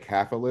 make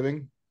half a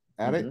living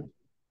at it, Mm-hmm.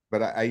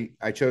 but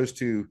I chose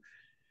to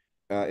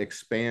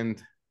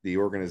expand the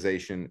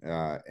organization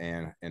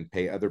and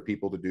pay other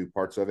people to do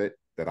parts of it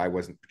that I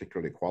wasn't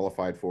particularly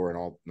qualified for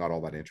and not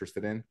all that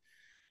interested in.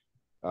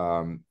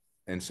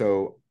 And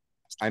so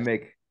I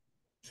make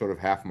sort of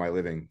half my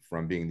living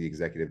from being the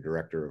executive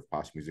director of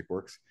Poss Music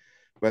Works.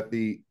 But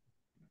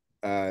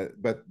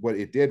but what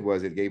it did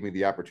was it gave me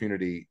the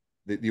opportunity.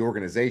 The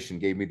organization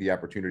gave me the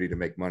opportunity to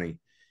make money,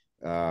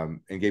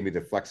 and gave me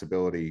the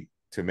flexibility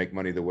to make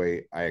money the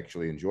way I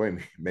actually enjoy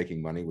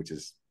making money, which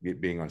is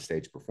being on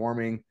stage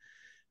performing.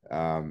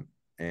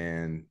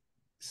 And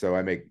so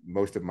I make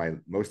most of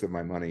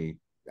my money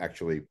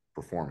actually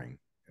performing.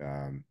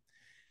 Um,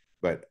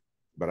 but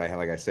I,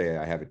 like I say,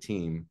 I have a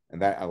team,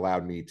 and that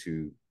allowed me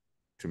to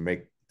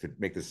make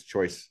this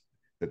choice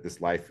that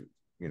this life,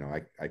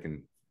 I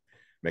can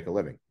make a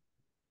living.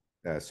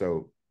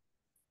 So,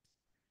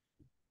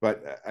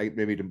 but I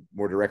maybe to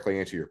more directly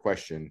answer your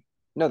question,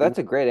 No, it, that's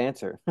a great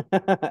answer.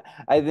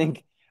 I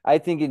think I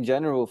think in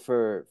general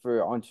for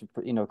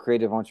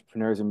creative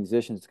entrepreneurs and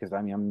musicians, because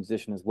I mean I'm a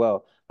musician as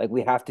well. Like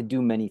we have to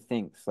do many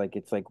things. Like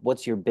it's like,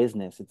 what's your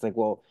business? It's like,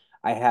 well,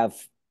 I have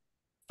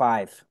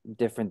five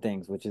different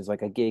things, which is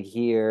like a gig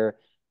here,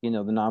 the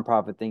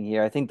nonprofit thing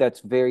here. I think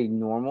that's very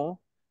normal,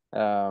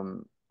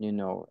 um, you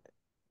know,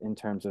 in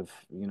terms of,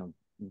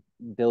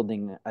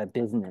 building a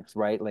business,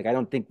 right? Like I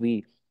don't think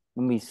when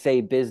we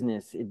say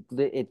business,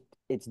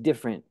 it's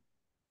different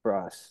for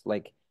us.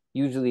 Like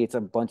usually it's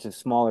a bunch of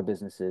smaller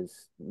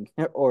businesses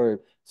or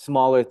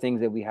smaller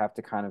things that we have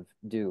to kind of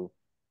do.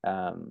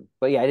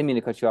 But yeah, I didn't mean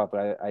to cut you off,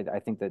 but I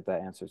think that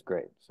that answer is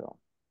great. So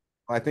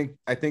I think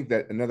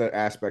that another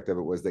aspect of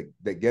it was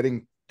that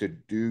getting to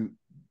do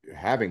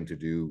having to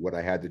do what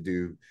I had to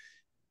do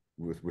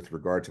with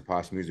regard to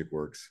Poss Music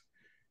Works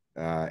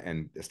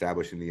and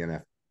establishing the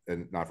NF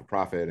and not for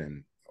profit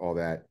and all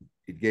that.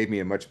 It gave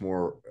me a much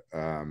more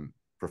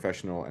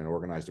professional and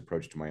organized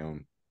approach to my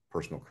own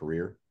personal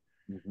career,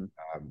 mhm.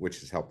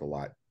 which has helped a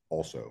lot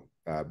also.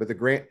 But the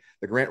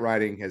grant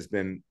writing has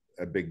been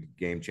a big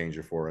game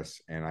changer for us,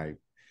 and I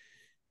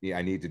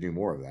need to do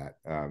more of that.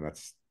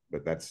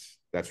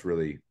 That's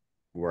really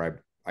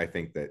where I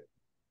think that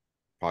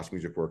Poss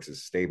Music Works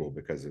is stable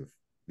because of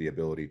the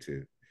ability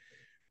to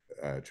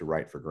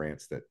write for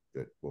grants that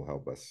will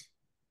help us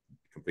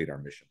complete our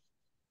mission.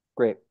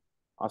 Great.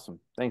 Awesome.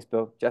 Thanks,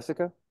 Bill.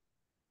 Jessica?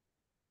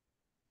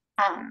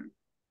 Um,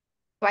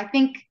 so I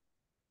think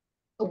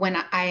when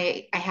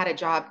I had a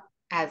job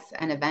as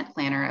an event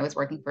planner, I was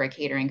working for a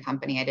catering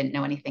company. I didn't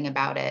know anything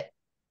about it.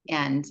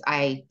 And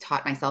I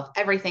taught myself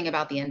everything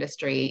about the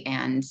industry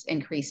and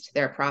increased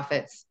their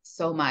profits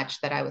so much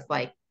that I was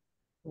like,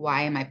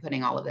 why am I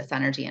putting all of this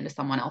energy into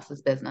someone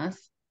else's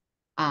business?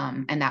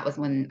 And that was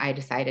when I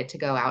decided to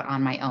go out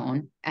on my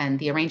own. And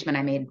the arrangement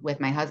I made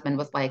with my husband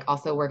was like,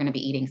 also, we're going to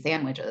be eating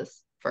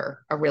sandwiches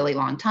for a really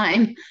long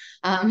time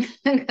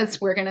because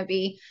we're going to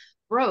be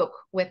broke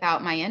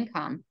without my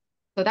income.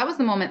 So that was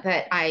the moment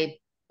that I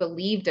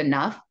believed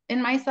enough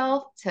in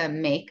myself to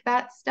make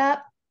that step.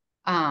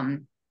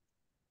 Um,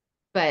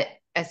 but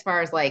as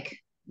far as like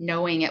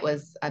knowing it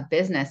was a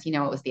business, it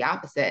was the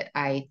opposite.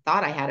 I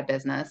thought I had a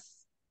business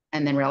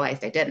and then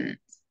realized I didn't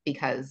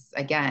because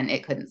again,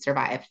 it couldn't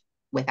survive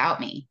without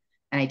me.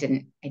 And I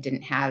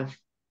didn't have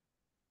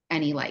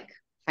any like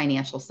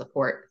financial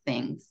support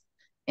things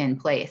in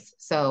place.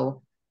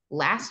 So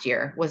last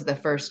year was the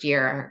first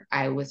year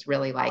I was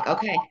really like,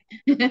 okay,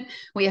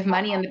 we have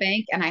money in the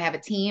bank and I have a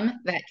team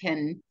that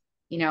can,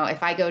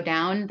 if I go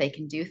down, they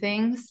can do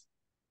things.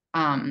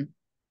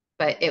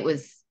 But it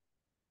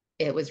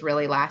was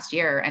really last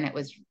year and it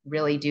was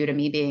really due to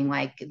me being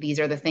like, these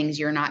are the things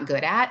you're not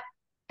good at.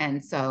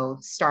 And so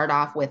start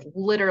off with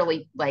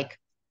literally like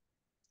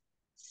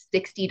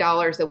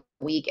 $60 a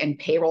week and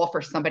payroll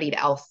for somebody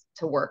else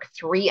to work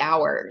 3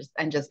 hours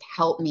and just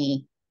help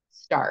me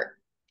start.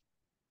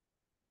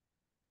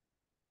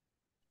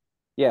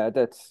 Yeah,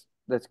 that's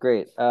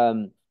great.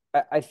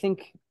 I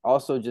think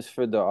also just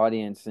for the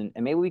audience, and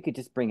maybe we could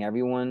just bring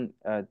everyone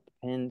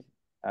pinned,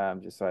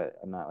 just so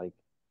I'm not like,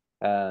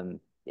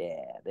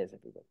 yeah, there's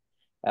everybody.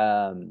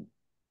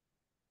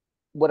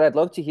 What I'd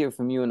love to hear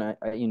from you, and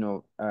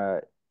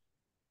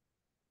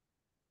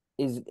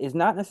is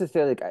not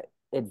necessarily like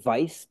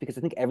advice, because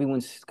I think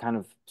everyone's kind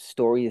of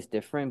story is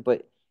different,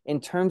 but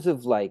in terms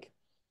of like,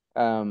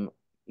 um,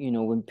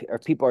 when or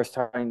people are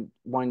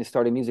wanting to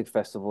start a music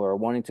festival or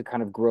wanting to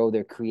kind of grow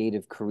their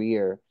creative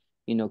career,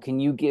 can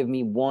you give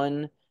me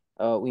one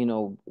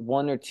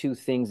or two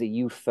things that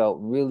you felt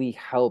really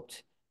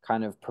helped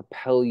kind of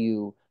propel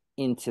you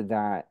into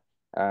that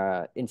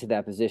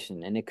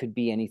position? And it could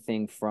be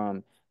anything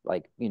from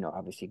like,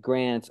 obviously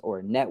grants or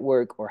a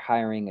network or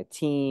hiring a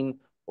team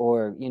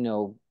or,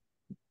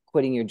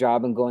 quitting your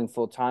job and going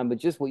full time, but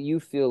just what you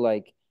feel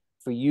like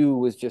for you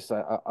was just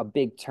a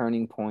big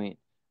turning point,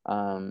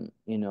 when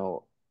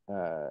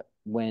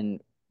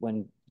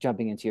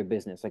jumping into your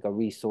business, like a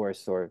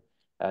resource or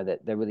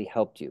that really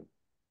helped you?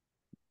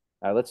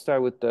 Let's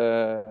start with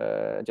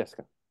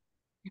Jessica.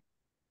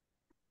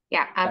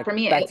 Yeah, for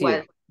me, Back to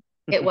you.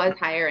 it was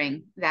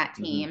hiring that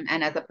Mhm. team.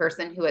 And as a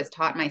person who has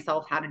taught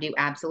myself how to do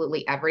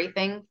absolutely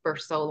everything for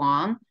so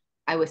long,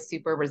 I was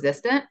super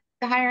resistant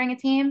to hiring a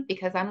team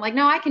because I'm like,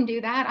 no, I can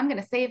do that. I'm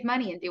going to save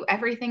money and do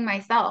everything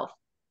myself.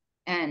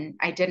 And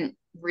I didn't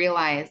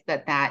realize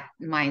that that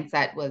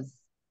mindset was,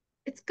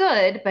 it's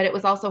good, but it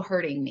was also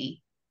hurting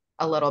me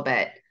a little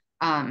bit.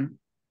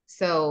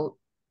 So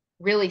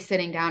really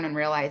sitting down and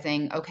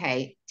realizing,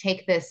 okay,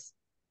 take this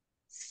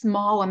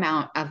small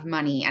amount of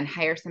money and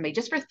hire somebody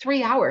just for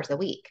 3 hours a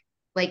week.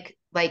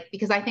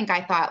 Because I think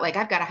I thought like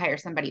I've got to hire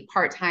somebody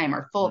part-time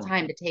or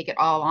full-time to take it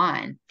all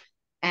on.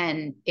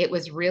 And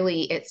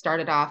it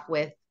started off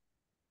with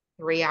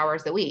 3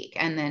 hours a week.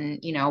 And then,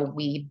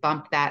 we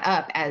bumped that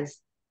up as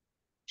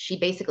she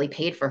basically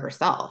paid for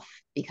herself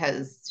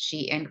because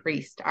she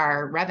increased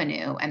our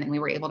revenue. And then we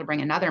were able to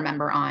bring another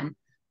member on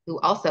who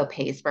also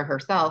pays for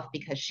herself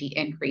because she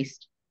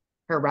increased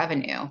her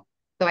revenue.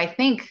 So I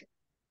think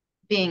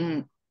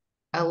being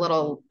a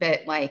little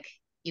bit like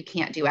you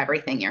can't do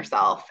everything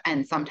yourself.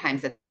 And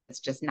sometimes it's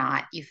just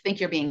not, you think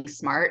you're being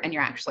smart and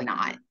you're actually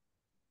not.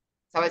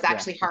 So I was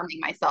actually harming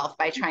myself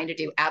by trying to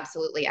do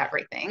absolutely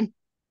everything.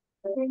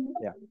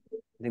 Yeah,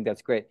 I think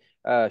that's great.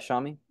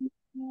 Shami?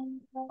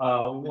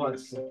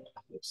 What's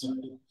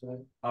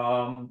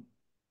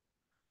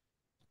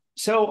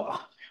so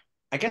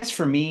I guess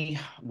for me,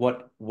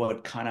 what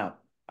kind of,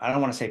 I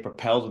don't want to say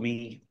propelled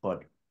me,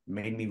 but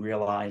made me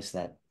realize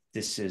that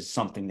this is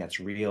something that's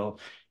real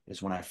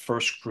is when I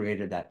first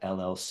created that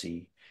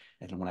LLC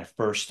and when I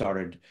first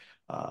started,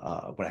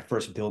 when I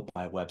first built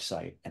my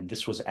website. And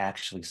this was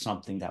actually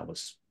something that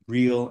was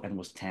real and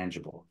was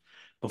tangible.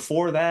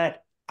 Before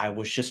that, I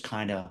was just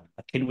kind of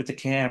a kid with a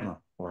camera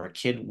or a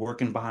kid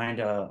working behind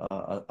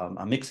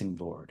a mixing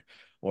board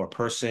or a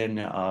person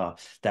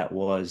that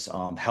was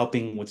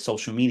helping with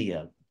social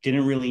media.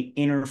 Didn't really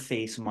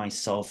interface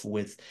myself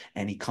with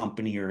any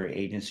company or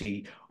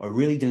agency, or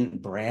really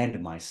didn't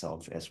brand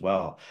myself as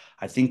well.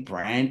 I think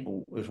brand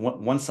was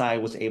once I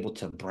was able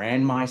to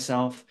brand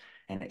myself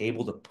and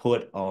able to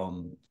put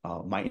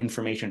my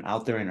information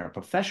out there in a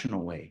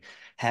professional way,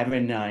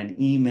 having an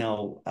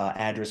email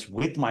address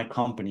with my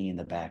company in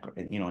the back,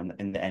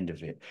 in the end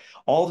of it,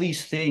 all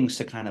these things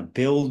to kind of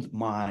build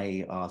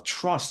my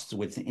trust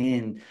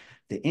within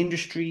the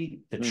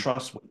industry, the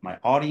trust with my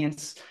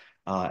audience,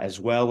 as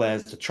well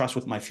as the trust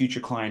with my future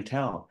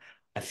clientele.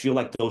 I feel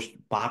like those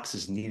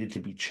boxes needed to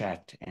be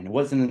checked. And it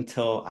wasn't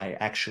until I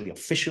actually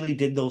officially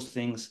did those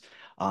things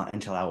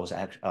until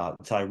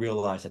I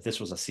realized that this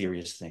was a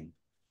serious thing.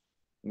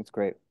 That's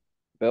great.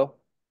 Bill?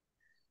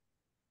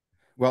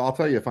 Well, I'll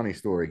tell you a funny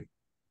story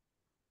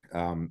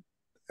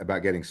about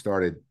getting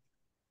started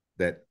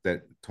that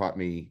taught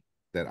me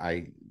that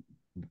I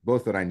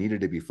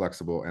needed to be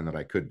flexible and that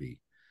I could be.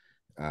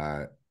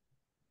 Uh,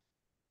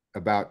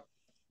 about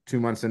 2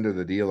 months into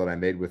the deal that I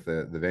made with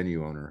the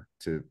venue owner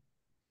to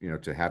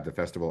have the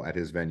festival at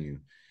his venue,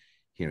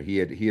 he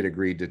had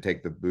agreed to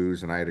take the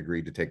booze and I had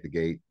agreed to take the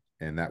gate,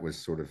 and that was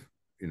sort of,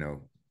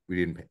 we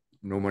didn't,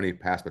 no money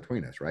passed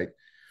between us, right?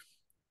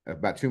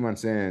 About 2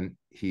 months in,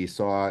 he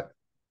saw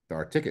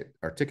our ticket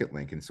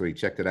link, and so he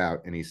checked it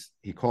out, and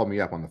he called me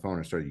up on the phone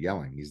and started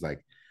yelling. He's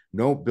like,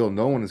 "No, Bill,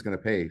 no one is going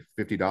to pay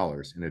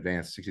 $50 in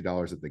advance,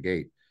 $60 at the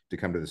gate to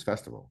come to this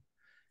festival."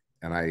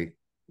 And I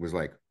was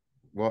like,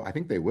 "Well, I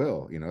think they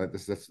will.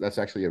 That's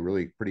actually a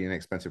really pretty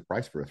inexpensive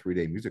price for a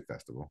 3-day music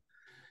festival."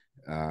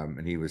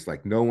 And he was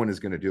like, "No one is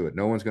going to do it.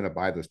 No one's going to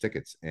buy those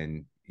tickets,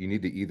 and you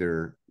need to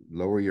either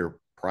lower your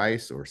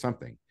price or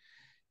something."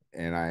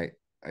 And I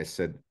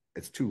said,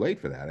 "It's too late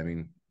for that. I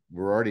mean,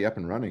 we're already up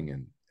and running,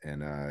 and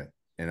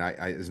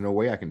there's no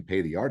way I can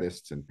pay the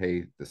artists and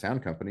pay the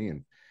sound company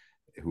and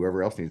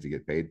whoever else needs to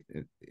get paid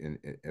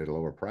at a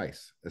lower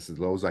price. This is as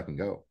low as I can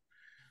go."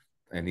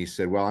 And he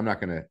said, "Well, I'm not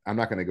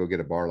gonna go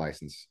get a bar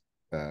license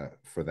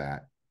for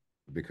that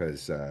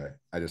because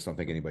I just don't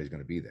think anybody's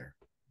going to be there."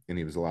 And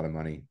it was a lot of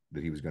money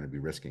that he was going to be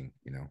risking.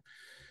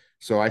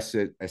 So I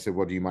said,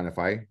 "Well, do you mind if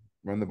I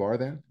run the bar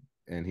then?"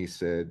 And he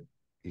said,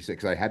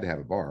 because I had to have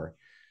a bar.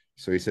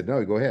 So he said,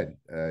 "No, go ahead.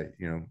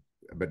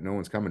 But no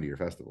one's coming to your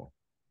festival."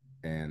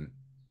 And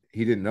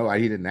he didn't know.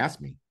 He didn't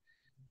ask me,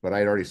 but I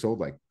had already sold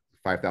like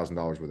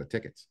 $5,000 worth of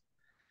tickets.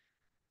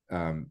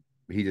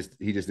 He just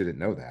didn't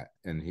know that,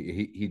 and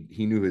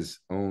he knew his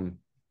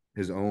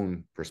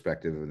own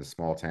perspective of the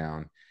small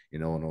town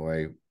in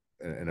Illinois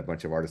and a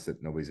bunch of artists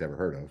that nobody's ever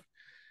heard of.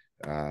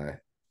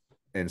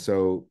 And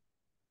so,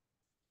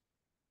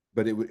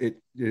 but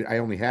I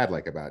only had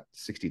like about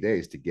 60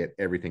 days to get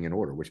everything in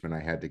order, which meant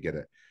I had to get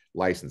a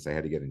license, I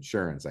had to get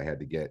insurance, I had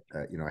to get,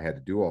 I had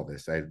to do all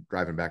this. I had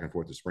driving back and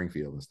forth to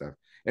Springfield and stuff.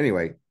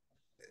 Anyway,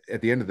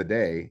 at the end of the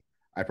day,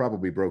 I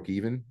probably broke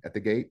even at the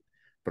gate,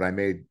 but I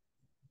made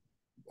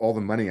all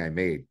the money I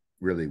made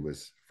really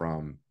was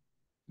from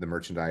the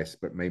merchandise,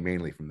 but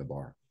mainly from the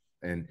bar.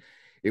 And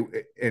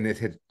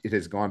it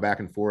has gone back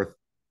and forth.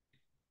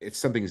 It's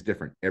something's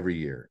different every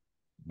year.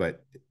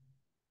 but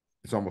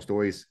it's almost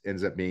always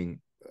ends up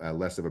being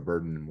less of a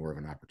burden and more of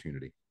an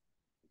opportunity.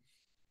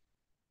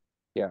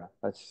 Yeah,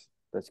 that's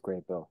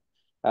great, Bill.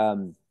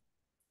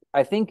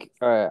 I think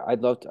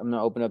I'm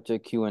gonna open up to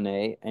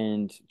Q&A,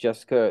 and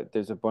Jessica,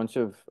 there's a bunch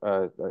of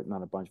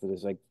not a bunch, but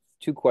there's like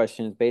two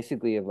questions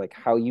basically of like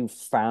how you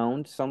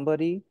found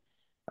somebody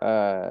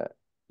uh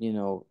you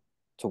know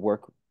to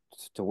work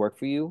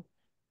for you.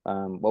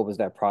 What was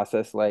that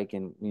process like,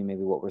 and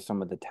maybe what were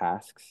some of the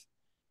tasks?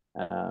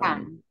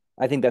 Um,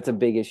 I think that's a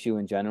big issue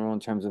in general in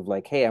terms of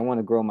like, hey, I want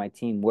to grow my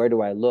team. Where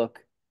do I look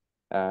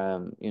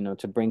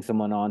to bring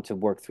someone on to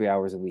work 3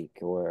 hours a week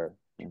or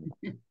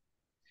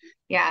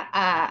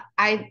yeah,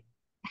 I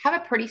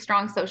have a pretty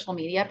strong social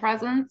media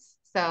presence.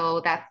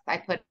 So I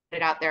put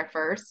it out there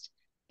first.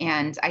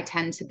 And I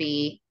tend to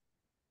be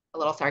a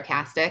little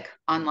sarcastic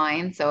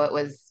online. So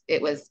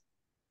it was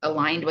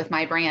aligned with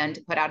my brand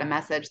to put out a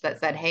message that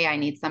said, "Hey, I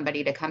need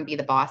somebody to come be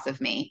the boss of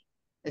me.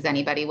 Is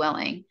anybody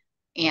willing?"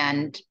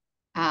 And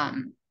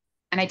um,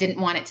 and I didn't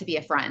want it to be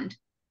a friend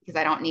because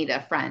I don't need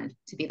a friend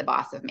to be the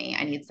boss of me.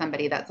 I need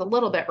somebody that's a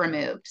little bit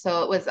removed.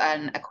 So it was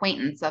an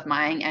acquaintance of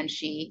mine, and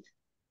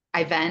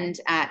I vend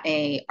at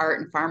a art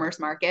and farmers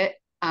market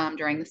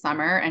during the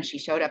summer, and she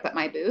showed up at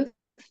my booth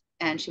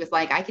and she was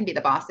like, "I can be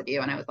the boss of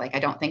you." And I was like, "I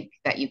don't think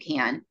that you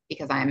can,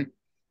 because I'm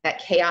that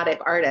chaotic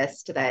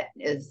artist that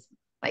is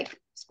like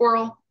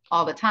squirrel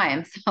all the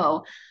time."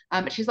 So,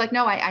 but she's like,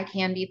 "No, I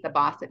can be the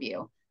boss of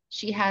you."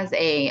 She has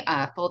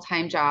a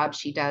full-time job.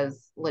 She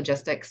does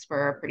logistics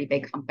for a pretty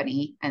big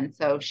company. And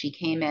so she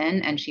came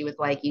in and she was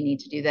like, "You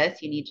need to do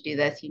this, you need to do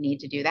this, you need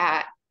to do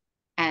that."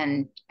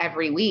 And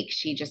every week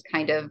she just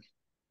kind of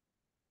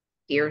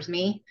steers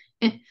me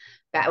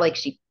that, like,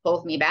 she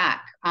pulls me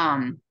back.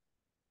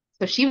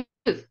 So she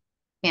was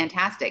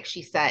fantastic.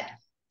 She set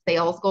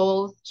sales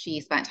goals.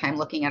 She spent time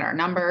looking at our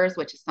numbers,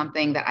 which is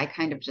something that I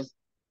kind of just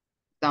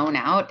zone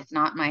out. It's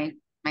not my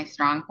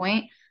strong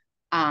point.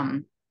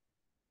 Um,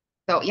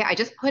 so yeah, I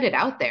just put it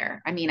out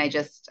there. I mean, I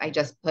just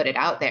put it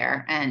out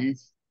there, and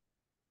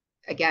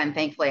again,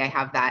 thankfully, I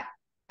have that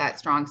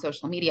strong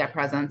social media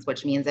presence,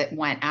 which means it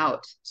went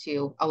out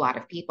to a lot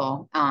of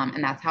people,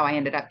 and that's how I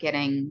ended up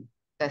getting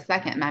the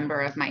second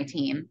member of my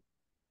team,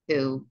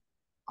 who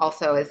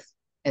also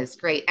is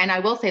great. And I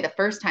will say, the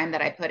first time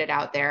that I put it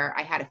out there,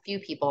 I had a few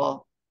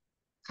people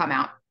come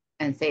out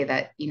and say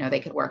that, they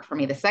could work for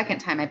me. The second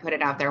time I put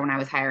it out there, when I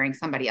was hiring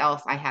somebody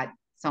else, I had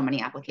so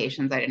many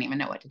applications I didn't even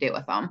know what to do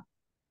with them.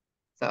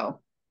 So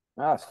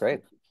oh, that's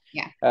great.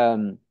 yeah.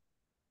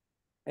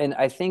 And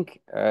I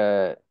think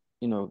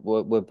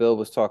what Bill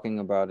was talking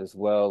about as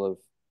well of,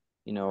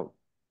 you know,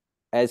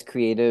 as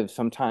creatives,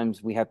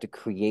 sometimes we have to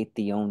create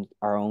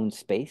our own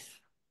space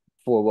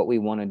for what we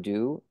want to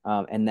do,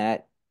 and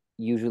that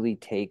usually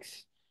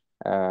takes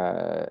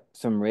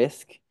some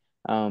risk,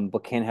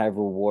 but can have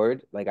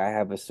reward. Like I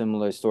have a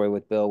similar story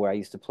with Bill where I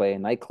used to play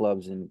in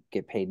nightclubs and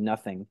get paid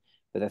nothing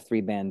with a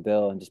 3-band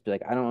bill, and just be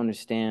like, I don't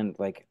understand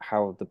like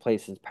how the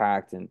place is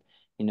packed, and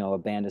a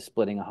band is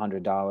splitting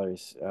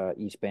 $100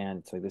 each band.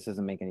 It's like this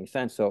doesn't make any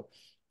sense. So,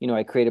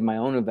 I created my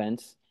own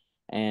events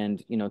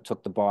and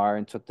took the bar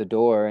and took the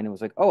door, and it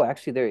was like, oh,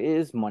 actually there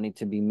is money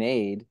to be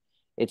made.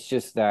 It's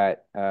just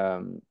that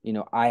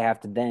I have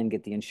to then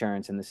get the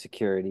insurance and the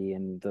security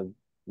and the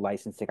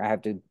licensing. I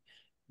have to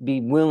be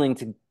willing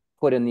to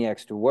put in the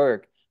extra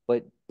work,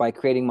 but by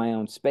creating my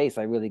own space,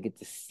 I really get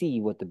to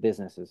see what the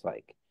business is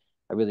like.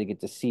 I really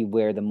get to see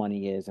where the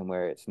money is and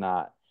where it's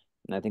not.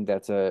 And I think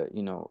that's an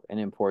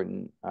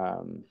important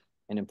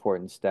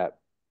step.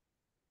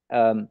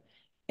 And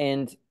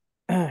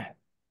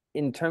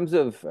in terms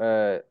of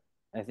I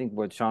think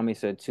what Shami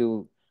said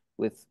too,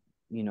 with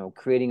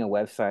creating a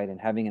website and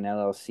having an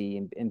LLC,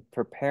 and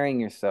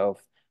preparing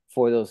yourself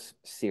for those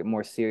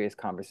more serious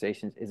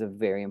conversations is a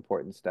very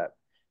important step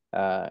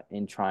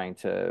in trying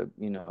to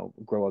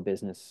grow a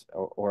business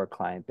or a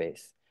client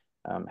base.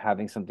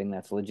 Having something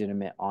that's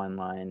legitimate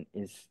online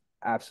is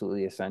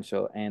absolutely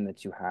essential, and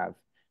that you have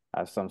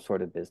some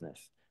sort of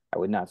business. I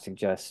would not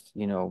suggest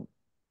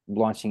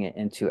launching it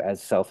into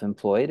as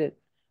self-employed,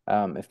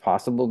 if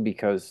possible,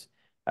 because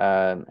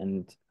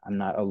and I'm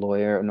not a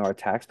lawyer nor a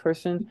tax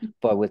person,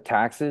 but with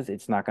taxes,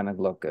 it's not going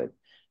to look good.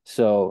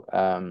 So,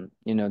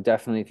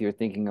 definitely if you're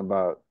thinking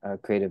about a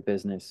creative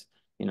business,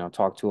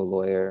 talk to a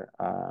lawyer,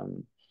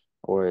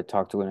 or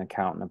talk to an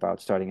accountant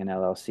about starting an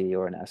LLC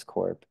or an S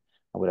corp,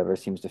 or whatever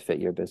seems to fit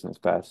your business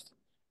best.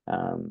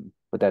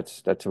 But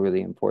that's a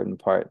really important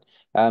part.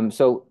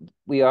 So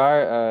we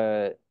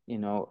are,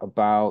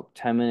 about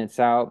 10 minutes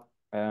out.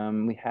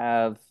 We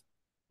have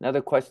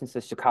another question.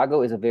 Says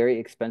Chicago is a very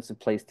expensive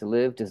place to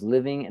live. Does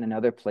living in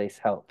another place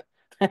help?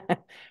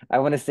 I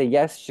want to say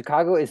yes,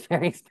 Chicago is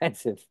very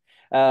expensive.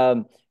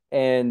 And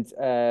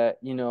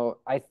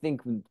I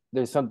think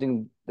there's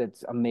something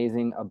that's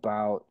amazing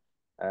about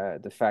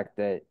the fact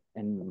that,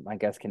 and my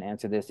guest can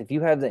answer this, if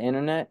you have the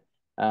internet,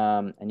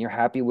 and you're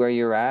happy where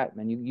you're at,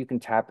 then you can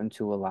tap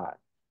into a lot.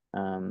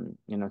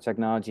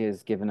 Technology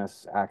has given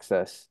us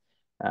access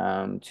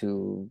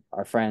to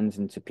our friends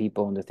and to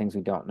people and to things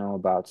we don't know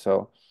about.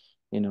 So,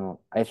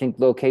 I think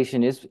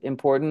location is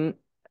important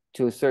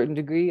to a certain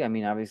degree. I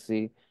mean,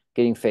 obviously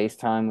getting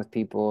FaceTime with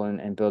people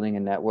and building a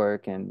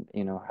network and,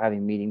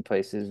 having meeting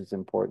places is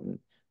important.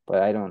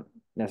 But I don't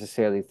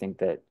necessarily think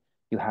that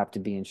you have to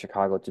be in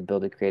Chicago to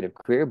build a creative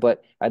career.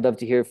 But I'd love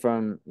to hear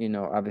from,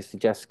 obviously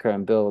Jessica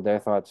and Bill, their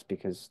thoughts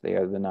because they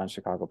are the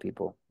non-Chicago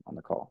people on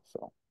the call.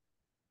 So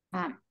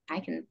I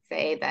can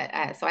say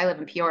that, so I live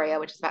in Peoria,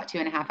 which is about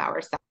 2.5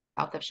 hours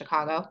south of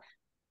Chicago.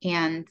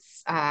 And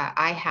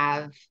I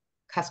have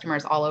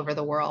customers all over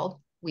the world.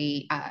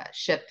 We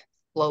ship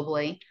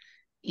globally.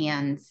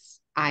 And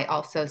I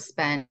also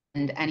spend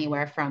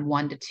anywhere from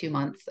 1 to 2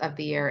 months of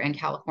the year in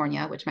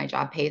California, which my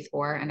job pays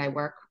for, and I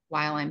work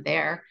while I'm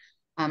there.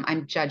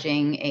 I'm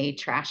judging a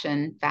trash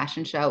and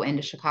fashion show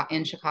in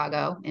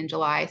Chicago in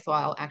July, so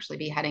I'll actually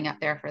be heading up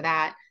there for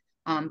that.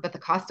 But the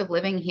cost of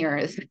living here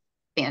is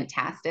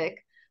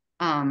fantastic.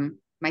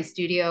 My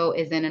studio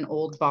is in an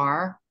old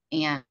bar,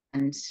 and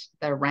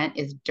the rent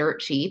is dirt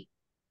cheap.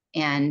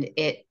 And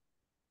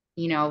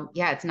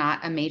yeah, it's not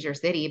a major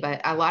city,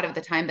 but a lot of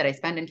the time that I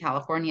spend in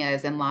California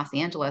is in Los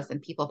Angeles,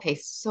 and people pay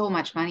so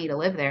much money to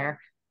live there.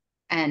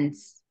 And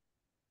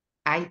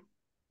I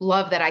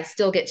love that I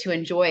still get to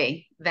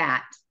enjoy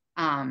that.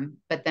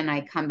 But then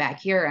I come back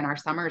here, and our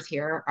summers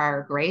here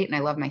are great. And I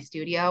love my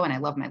studio and I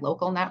love my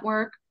local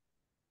network.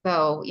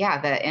 So yeah,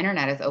 the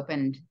internet has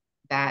opened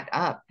that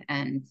up,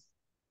 and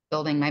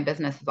building my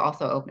business has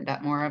also opened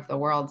up more of the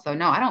world. So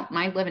no, I don't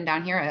mind living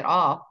down here at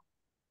all.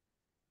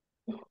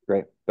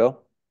 great.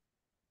 Bill?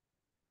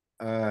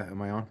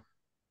 Am I on?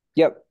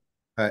 Yep.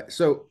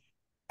 So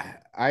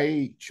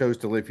I chose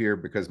to live here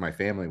because my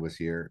family was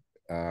here.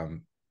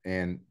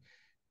 And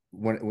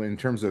when in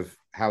terms of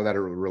how that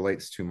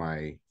relates to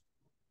my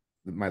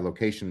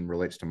location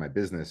relates to my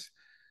business,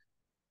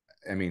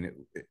 I mean,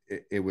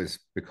 it was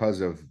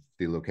because of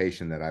the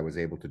location that I was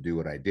able to do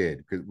what I did,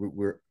 because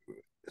we're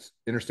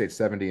Interstate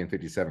 70 and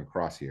 57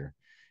 cross here,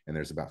 and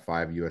there's about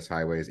 5 U.S.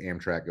 highways.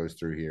 Amtrak goes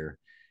through here,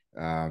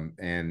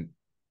 and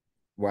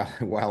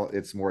while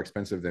it's more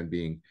expensive than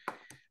being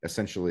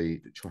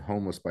essentially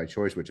homeless by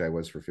choice, which I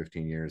was for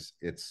 15 years,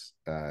 it's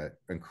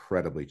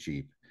incredibly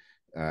cheap.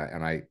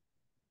 And I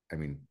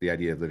mean, the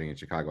idea of living in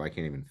Chicago, I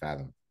can't even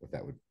fathom what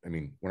that would. I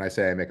mean, when I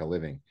say I make a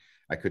living,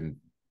 I couldn't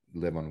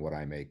live on what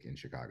I make in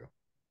Chicago.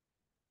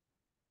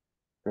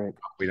 Great.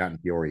 We're not in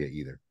Peoria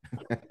either.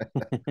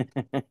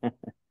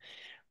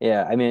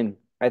 Yeah, I mean,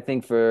 I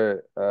think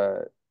for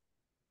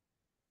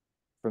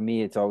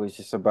me, it's always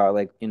just about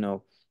like,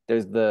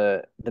 there's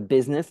the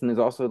business and there's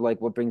also like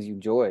what brings you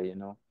joy,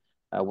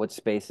 what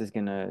space is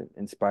gonna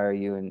inspire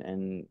you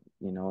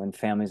and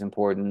family's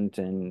important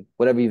and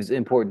whatever is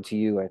important to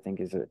you, I think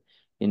is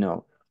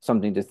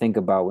something to think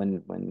about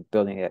when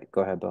building it.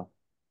 Go ahead, Bill.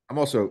 I'm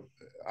also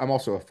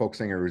a folk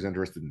singer who's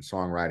interested in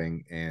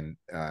songwriting, and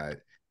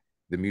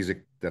the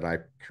music that I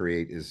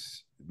create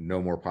is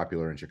no more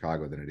popular in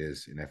Chicago than it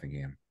is in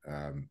Effingham.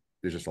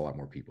 There's just a lot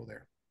more people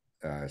there.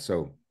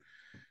 So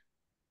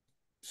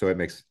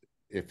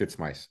it fits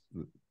my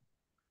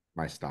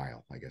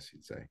style, I guess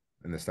you'd say,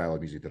 and the style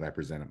of music that I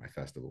present at my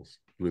festivals: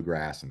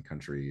 bluegrass and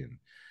country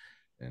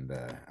and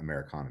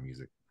Americana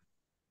music.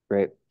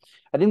 Great.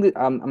 I think that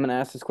I'm going to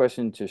ask this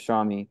question to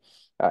Shami.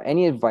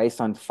 Any advice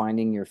on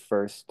finding your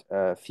first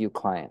few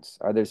clients?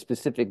 Are there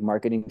specific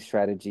marketing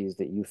strategies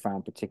that you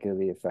found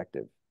particularly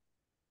effective?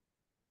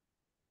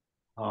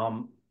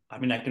 I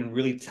mean, I can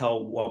really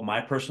tell what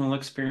my personal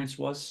experience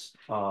was.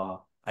 I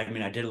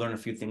mean, I did learn a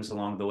few things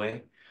along the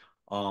way.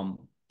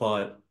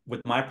 But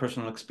with my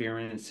personal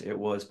experience, it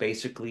was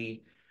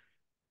basically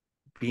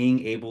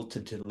being able to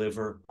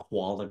deliver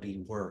quality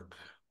work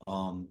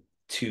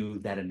to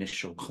that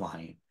initial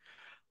client.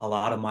 A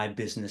lot of my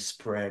business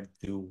spread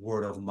through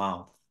word of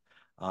mouth.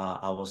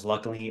 I was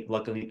luckily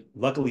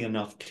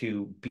enough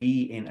to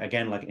be in,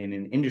 again, like in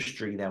an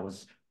industry that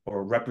was,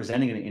 or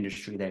representing an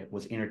industry that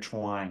was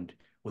intertwined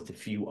with a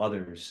few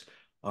others.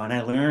 And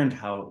I learned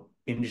how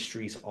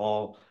industries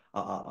all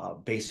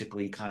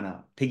basically kind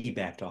of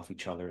piggybacked off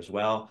each other as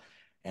well,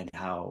 and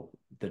how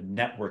the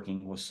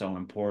networking was so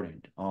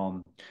important.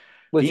 Was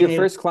Being your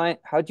able first client,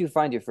 how'd you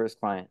find your first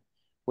client?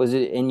 Was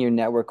it in your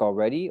network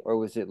already, or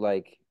was it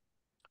like,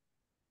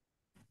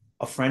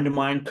 A friend of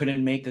mine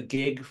couldn't make a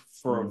gig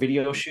for a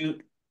video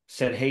shoot,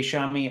 said, "Hey,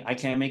 Shami, I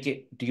can't make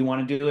it. Do you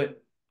want to do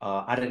it?"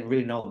 I didn't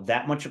really know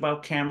that much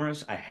about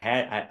cameras.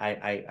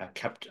 I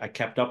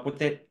kept up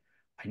with it.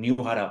 I knew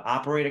how to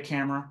operate a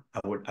camera.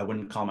 I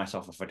wouldn't call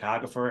myself a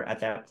photographer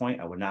at that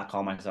point. I would not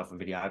call myself a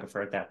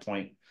videographer at that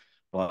point.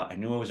 But I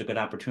knew it was a good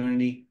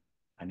opportunity.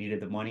 I needed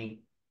the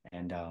money,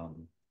 and uh,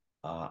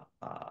 uh,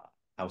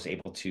 I was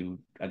able to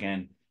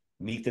again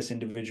meet this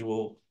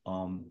individual.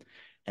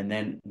 And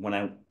then when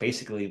I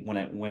basically when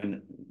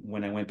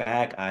I went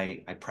back,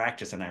 I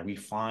practiced and I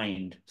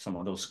refined some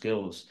of those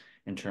skills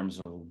in terms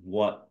of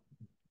what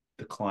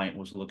the client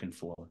was looking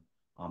for.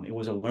 It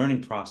was a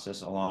learning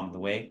process along the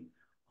way.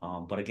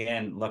 But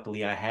again,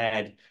 luckily I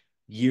had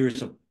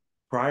years of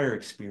prior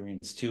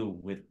experience too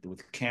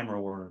with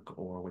camera work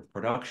or with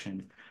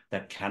production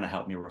that kind of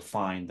helped me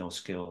refine those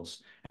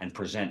skills and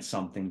present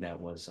something that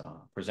was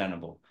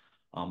presentable.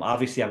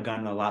 Obviously, I've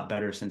gotten a lot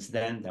better since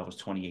then. That was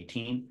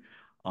 2018.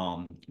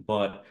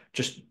 But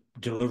just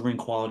delivering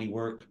quality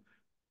work,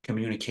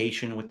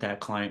 communication with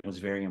that client was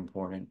very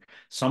important.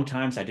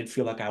 Sometimes I did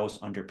feel like I was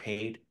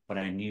underpaid, but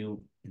I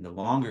knew in the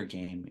longer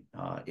game,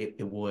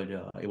 it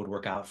would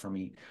work out for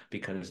me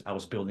because I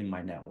was building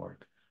my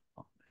network.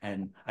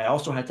 And I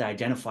also had to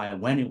identify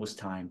when it was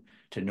time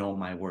to know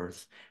my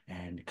worth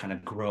and kind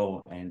of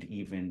grow and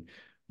even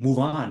move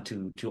on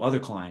to other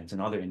clients and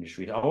other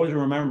industries. Always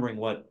remembering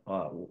what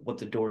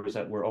the doors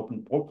that were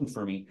open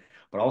for me,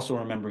 but also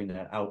remembering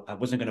that I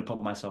wasn't going to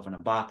put myself in a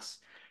box.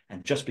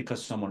 And just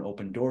because someone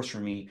opened doors for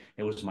me,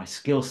 it was my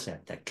skill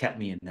set that kept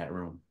me in that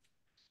room.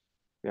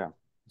 Yeah,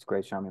 it's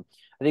great, Shami.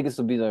 I think this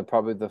will be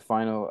probably the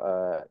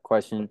final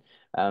question.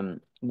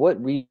 What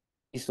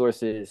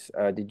resources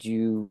did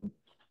you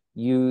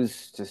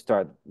use to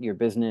start your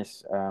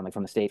business, like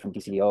from the state, from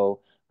DCDO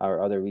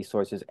or other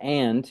resources?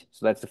 And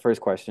so that's the first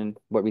question.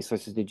 What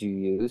resources did you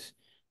use?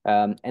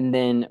 And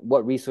then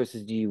what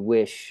resources do you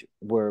wish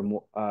were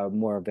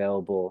more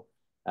available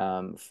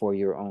for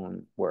your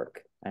own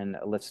work? And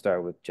let's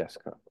start with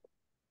Jessica.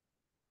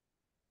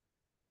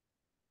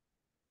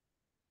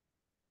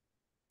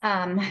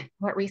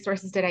 What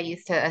resources did I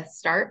use to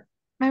start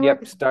my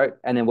Yep, work? start,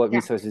 and then what Yeah.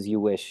 resources you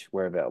wish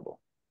were available.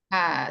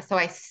 So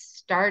I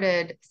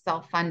started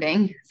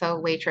self-funding,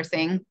 so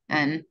waitressing,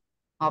 and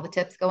all the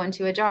tips go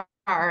into a jar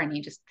and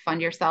you just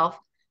fund yourself.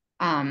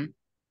 And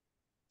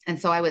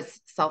so I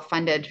was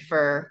self-funded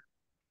for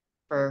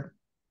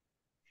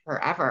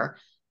forever.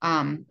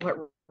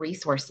 What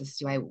resources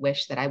do I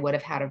wish that I would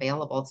have had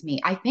available to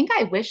me? I think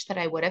I wish that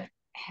I would have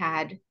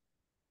had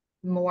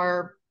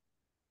more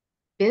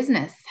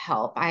business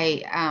help.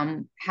 We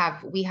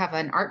have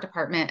an art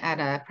department at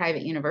a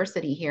private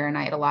university here, and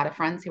I had a lot of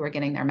friends who were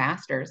getting their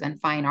masters in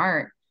fine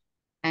art.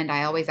 And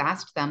I always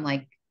asked them,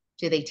 like,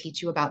 do they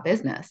teach you about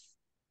business?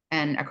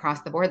 And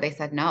across the board, they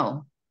said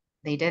no,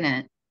 they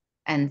didn't.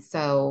 And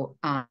so,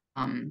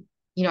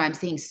 I'm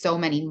seeing so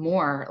many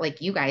more,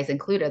 like you guys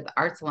included, the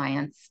Arts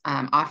Alliance,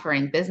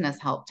 offering business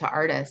help to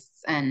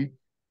artists. And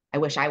I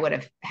wish I would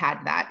have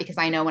had that, because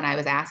I know when I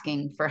was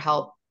asking for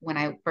help when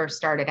I first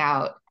started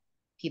out,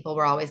 people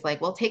were always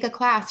like, well, take a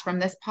class from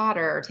this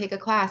potter or take a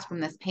class from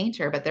this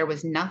painter. But there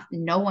was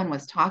no one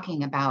was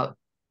talking about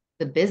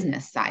the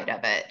business side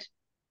of it.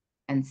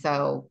 And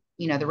so,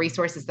 the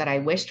resources that I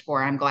wished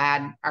for, I'm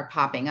glad are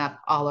popping up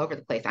all over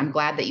the place. I'm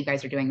glad that you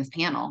guys are doing this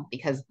panel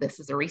because this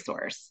is a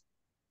resource.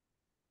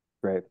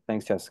 Great.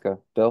 Thanks, Jessica.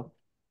 Bill?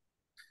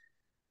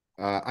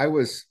 I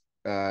was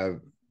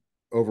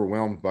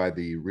overwhelmed by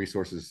the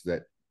resources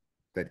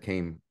that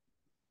came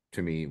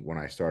to me when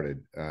I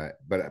started.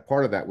 But a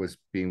part of that was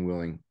being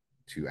willing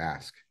to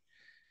ask.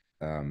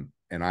 And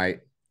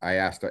I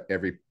asked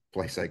every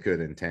place I could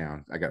in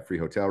town. I got free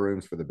hotel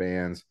rooms for the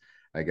bands.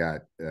 I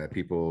got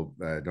people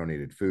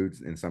donated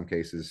foods in some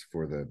cases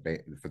for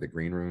the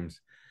green rooms.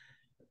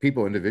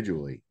 People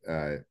individually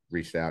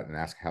reached out and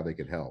asked how they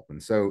could help.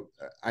 And so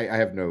I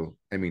have no,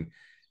 I mean,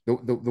 the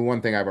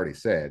one thing I've already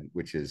said,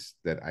 which is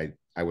that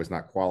I was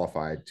not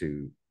qualified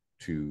to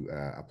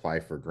apply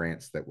for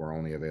grants that were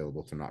only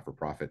available to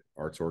not-for-profit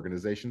arts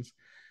organizations,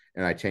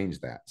 and I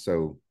changed that.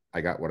 So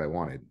I got what I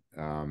wanted.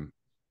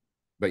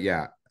 But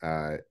yeah,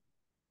 I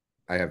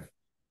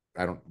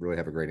don't really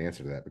have a great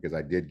answer to that because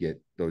I did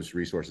get those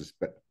resources,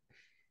 but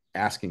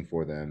asking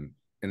for them,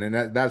 and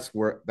then that's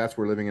where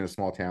living in a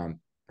small town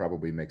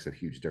probably makes a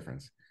huge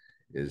difference.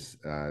 Is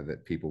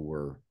that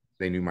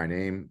they knew my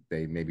name,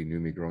 they maybe knew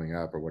me growing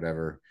up or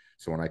whatever.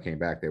 So when I came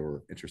back, they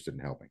were interested in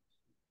helping.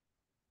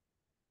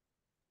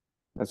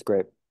 That's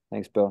great.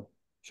 Thanks, Bill.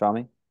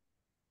 Shami?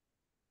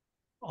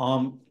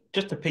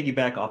 Just to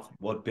piggyback off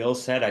what Bill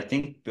said, I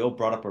think Bill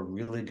brought up a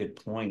really good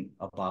point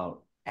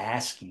about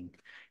asking.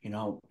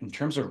 In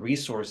terms of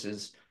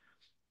resources,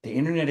 the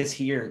internet is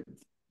here.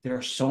 There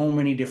are so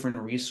many different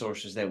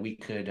resources that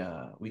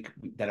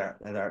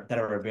that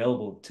are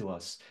available to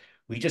us.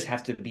 We just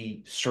have to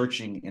be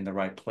searching in the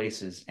right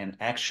places and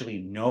actually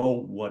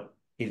know what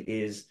it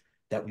is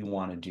that we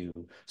want to do.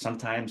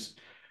 Sometimes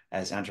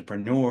as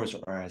entrepreneurs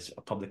or as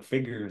public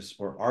figures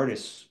or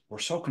artists, we're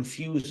so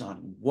confused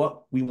on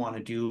what we want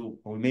to do,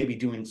 or we may be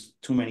doing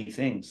too many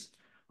things.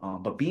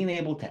 But being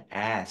able to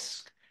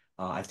ask,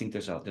 I think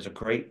there's a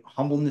great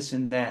humbleness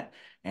in that,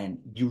 and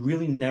you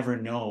really never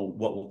know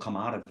what will come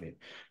out of it.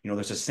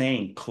 There's a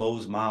saying,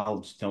 closed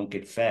mouths don't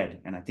get fed,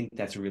 and I think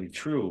that's really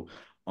true.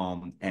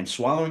 And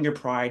swallowing your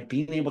pride,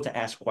 being able to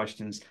ask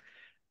questions,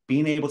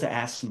 being able to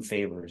ask some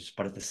favors,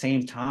 but at the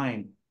same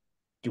time,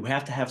 you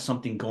have to have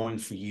something going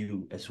for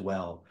you as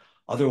well.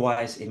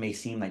 Otherwise, it may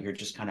seem like you're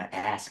just kind of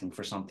asking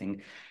for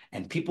something,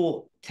 and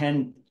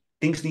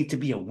things need to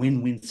be a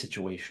win-win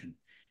situation.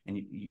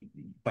 And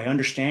by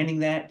understanding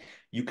that,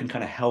 you can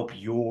kind of help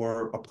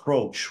your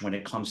approach when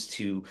it comes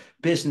to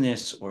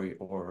business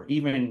or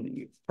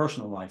even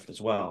personal life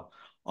as well.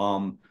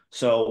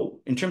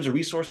 So in terms of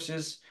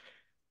resources,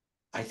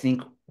 I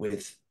think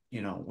with,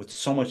 with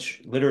so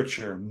much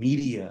literature,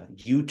 media,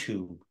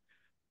 YouTube,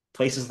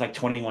 places like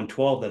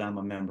 2112 that I'm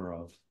a member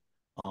of,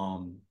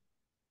 um,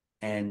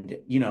 and,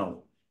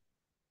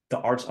 the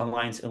Arts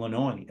Alliance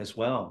Illinois as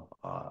well,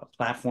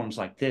 platforms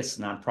like this,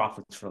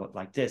 nonprofits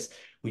like this.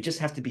 We just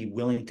have to be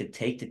willing to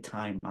take the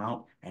time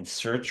out and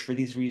search for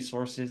these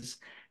resources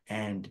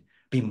and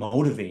be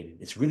motivated.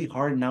 It's really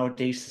hard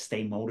nowadays to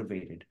stay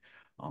motivated.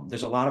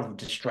 There's a lot of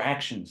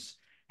distractions,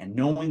 and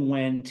knowing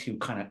when to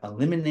kind of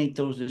eliminate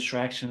those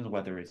distractions,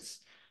 whether it's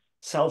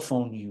cell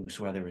phone use,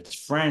 whether it's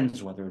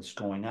friends, whether it's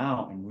going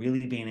out, and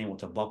really being able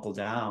to buckle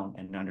down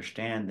and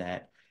understand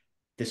that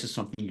this is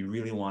something you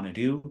really want to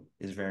do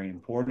is very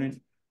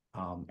important.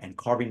 And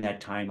carving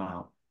that time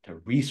out to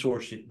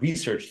research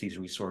these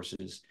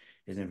resources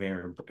is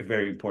very,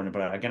 very important.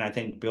 But again, I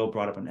think Bill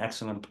brought up an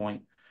excellent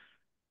point.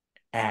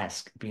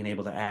 Being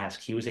able to ask.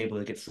 He was able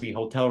to get free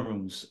hotel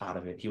rooms out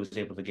of it. He was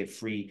able to get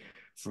free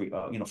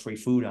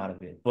food out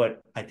of it.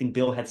 But I think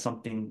Bill had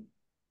something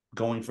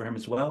going for him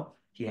as well.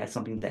 He had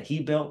something that he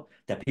built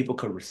that people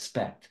could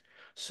respect.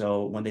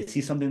 So when they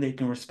see something they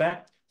can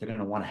respect, they're going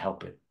to want to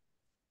help it.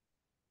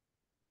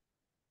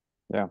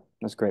 Yeah,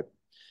 that's great.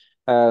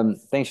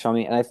 Thanks,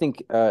 Shami. And I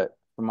think from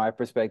my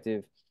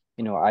perspective,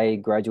 I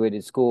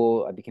graduated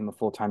school. I became a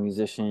full-time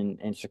musician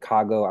in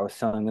Chicago. I was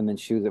selling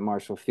women's shoes at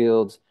Marshall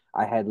Fields.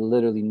 I had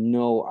literally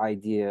no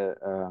idea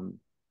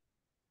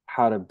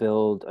how to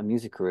build a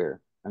music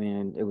career. I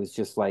mean, it was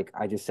just like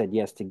I just said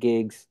yes to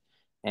gigs,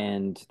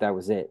 and that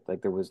was it.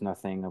 Like there was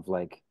nothing of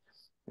like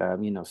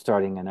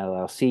starting an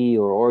LLC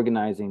or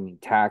organizing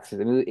taxes.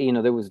 I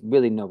mean, there was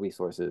really no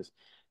resources.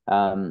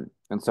 And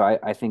so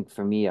I think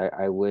for me,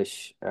 I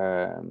wish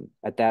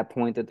at that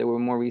point that there were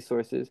more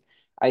resources.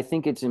 I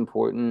think it's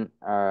important,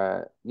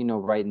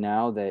 right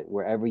now that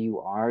wherever you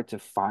are to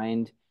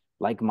find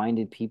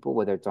like-minded people,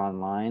 whether it's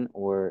online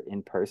or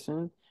in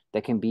person,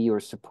 that can be your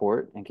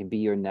support and can be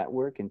your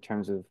network in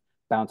terms of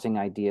bouncing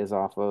ideas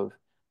off of.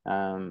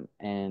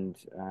 And,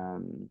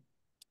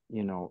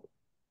 you know,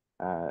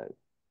 uh,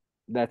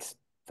 that's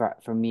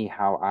for me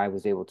how I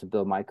was able to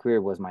build my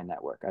career was my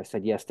network. I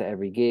said yes to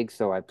every gig,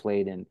 so I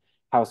played in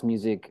house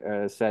music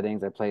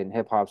settings, I played in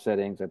hip hop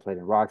settings, I played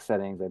in rock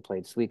settings, I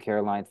played Sweet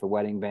Caroline for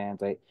wedding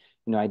bands. I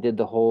did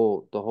the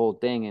whole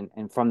thing,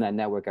 and from that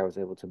network, I was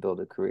able to build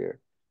a career.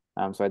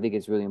 So I think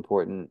it's really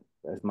important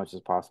as much as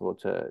possible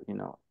to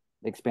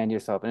expand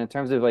yourself. And in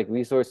terms of like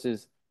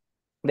resources,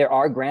 there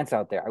are grants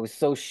out there. I was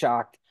so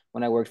shocked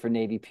when I worked for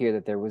Navy Pier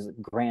that there was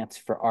grants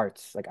for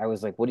arts. Like I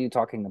was like, what are you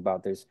talking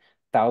about? There's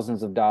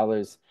thousands of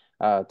dollars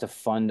to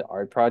fund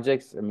art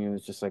projects. I mean, it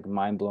was just like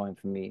mind blowing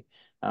for me.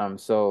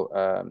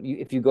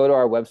 If you go to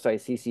our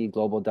website,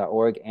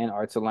 ccglobal.org and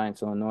Arts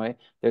Alliance Illinois,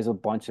 there's a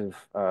bunch of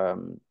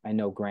I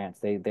know grants.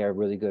 They are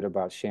really good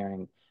about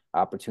sharing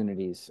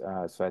opportunities.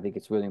 So I think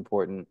it's really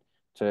important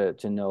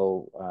to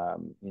know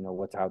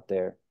what's out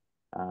there.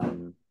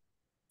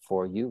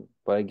 For you.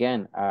 But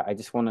again, I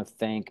just want to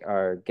thank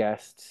our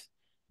guests,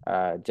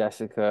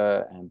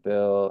 Jessica and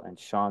Bill and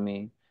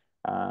Shami,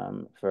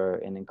 for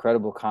an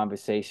incredible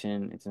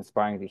conversation. It's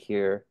inspiring to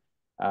hear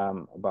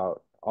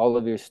about all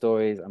of your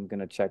stories. I'm going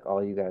to check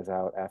all you guys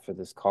out after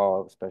this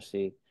call,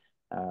 especially,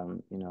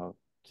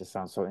 just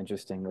sounds so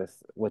interesting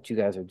with what you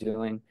guys are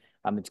doing.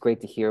 It's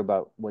great to hear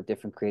about what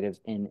different creatives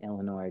in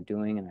Illinois are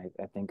doing. And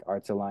I think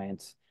Arts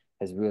Alliance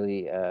has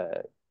really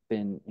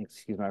been,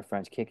 excuse my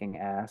French, kicking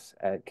ass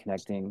at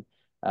connecting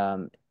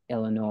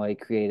Illinois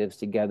creatives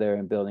together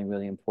and building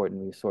really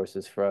important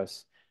resources for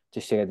us to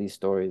share these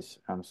stories.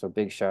 So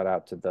big shout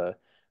out to the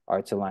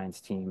Arts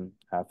Alliance team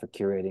for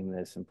curating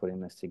this and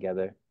putting this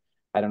together.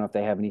 I don't know if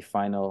they have any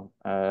final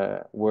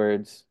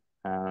words,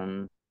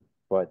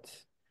 but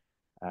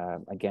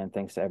again,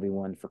 thanks to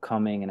everyone for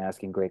coming and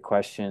asking great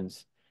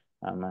questions.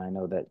 And I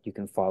know that you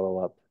can follow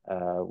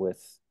up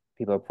with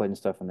people are putting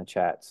stuff in the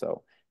chat,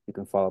 so you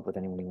can follow up with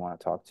anyone you want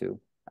to talk to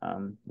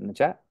in the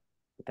chat.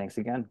 But thanks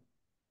again.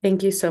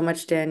 Thank you so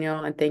much,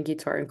 Daniel, and thank you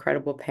to our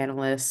incredible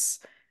panelists.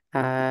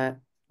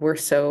 We're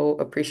so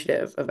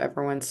appreciative of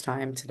everyone's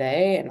time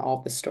today and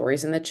all the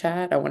stories in the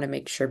chat. I want to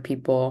make sure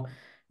people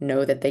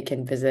know that they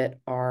can visit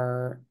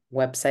our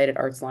website at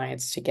Arts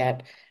Alliance to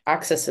get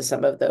access to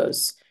some of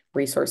those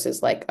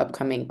resources like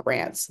upcoming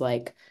grants,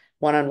 like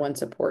one-on-one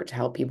support to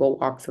help people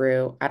walk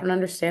through, I don't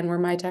understand where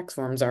my tax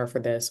forms are for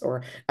this,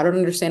 or I don't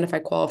understand if I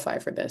qualify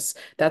for this.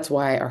 That's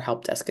why our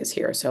help desk is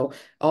here. So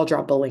I'll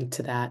drop a link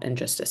to that in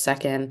just a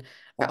second.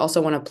 I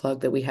also want to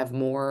plug that we have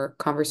more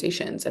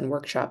conversations and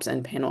workshops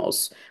and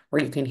panels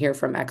where you can hear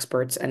from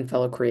experts and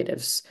fellow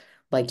creatives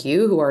like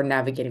you who are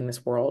navigating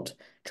this world,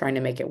 trying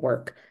to make it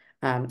work.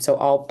 So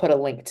I'll put a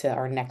link to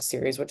our next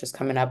series, which is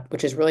coming up,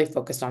 which is really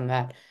focused on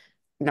that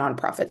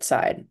nonprofit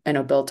side. I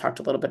know Bill talked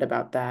a little bit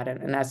about that.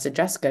 And as to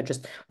Jessica,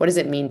 just what does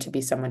it mean to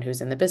be someone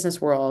who's in the business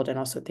world and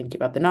also thinking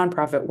about the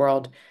nonprofit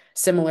world,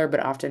 similar but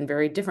often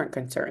very different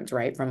concerns,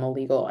 right, from a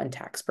legal and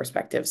tax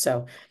perspective.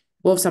 So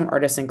we'll have some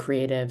artists and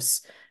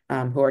creatives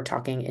who are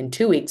talking in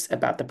 2 weeks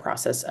about the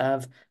process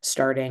of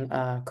starting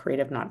a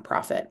creative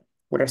nonprofit.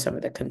 What are some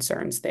of the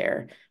concerns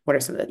there? What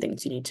are some of the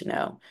things you need to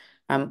know?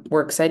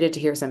 We're excited to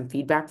hear some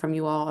feedback from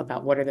you all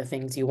about what are the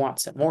things you want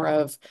some more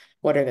of,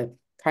 what are the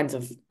kinds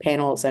of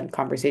panels and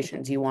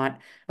conversations you want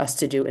us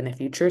to do in the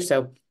future.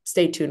 So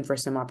stay tuned for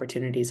some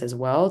opportunities as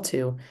well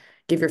to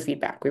give your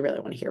feedback. We really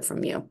want to hear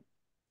from you.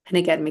 And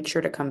again, make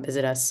sure to come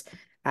visit us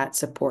at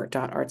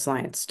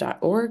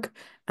support.artsalliance.org.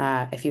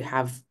 If you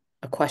have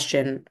a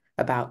question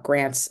about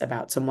grants,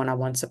 about some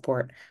one-on-one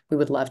support, we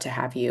would love to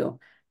have you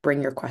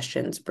bring your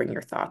questions, bring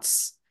your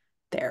thoughts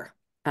there.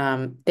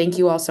 Thank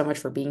you all so much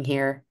for being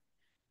here.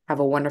 Have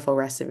a wonderful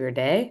rest of your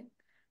day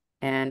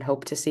and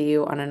hope to see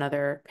you on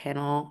another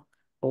panel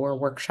or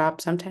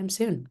workshop sometime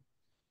soon.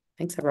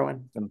 Thanks,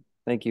 everyone.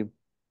 Thank you.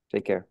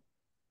 Take care.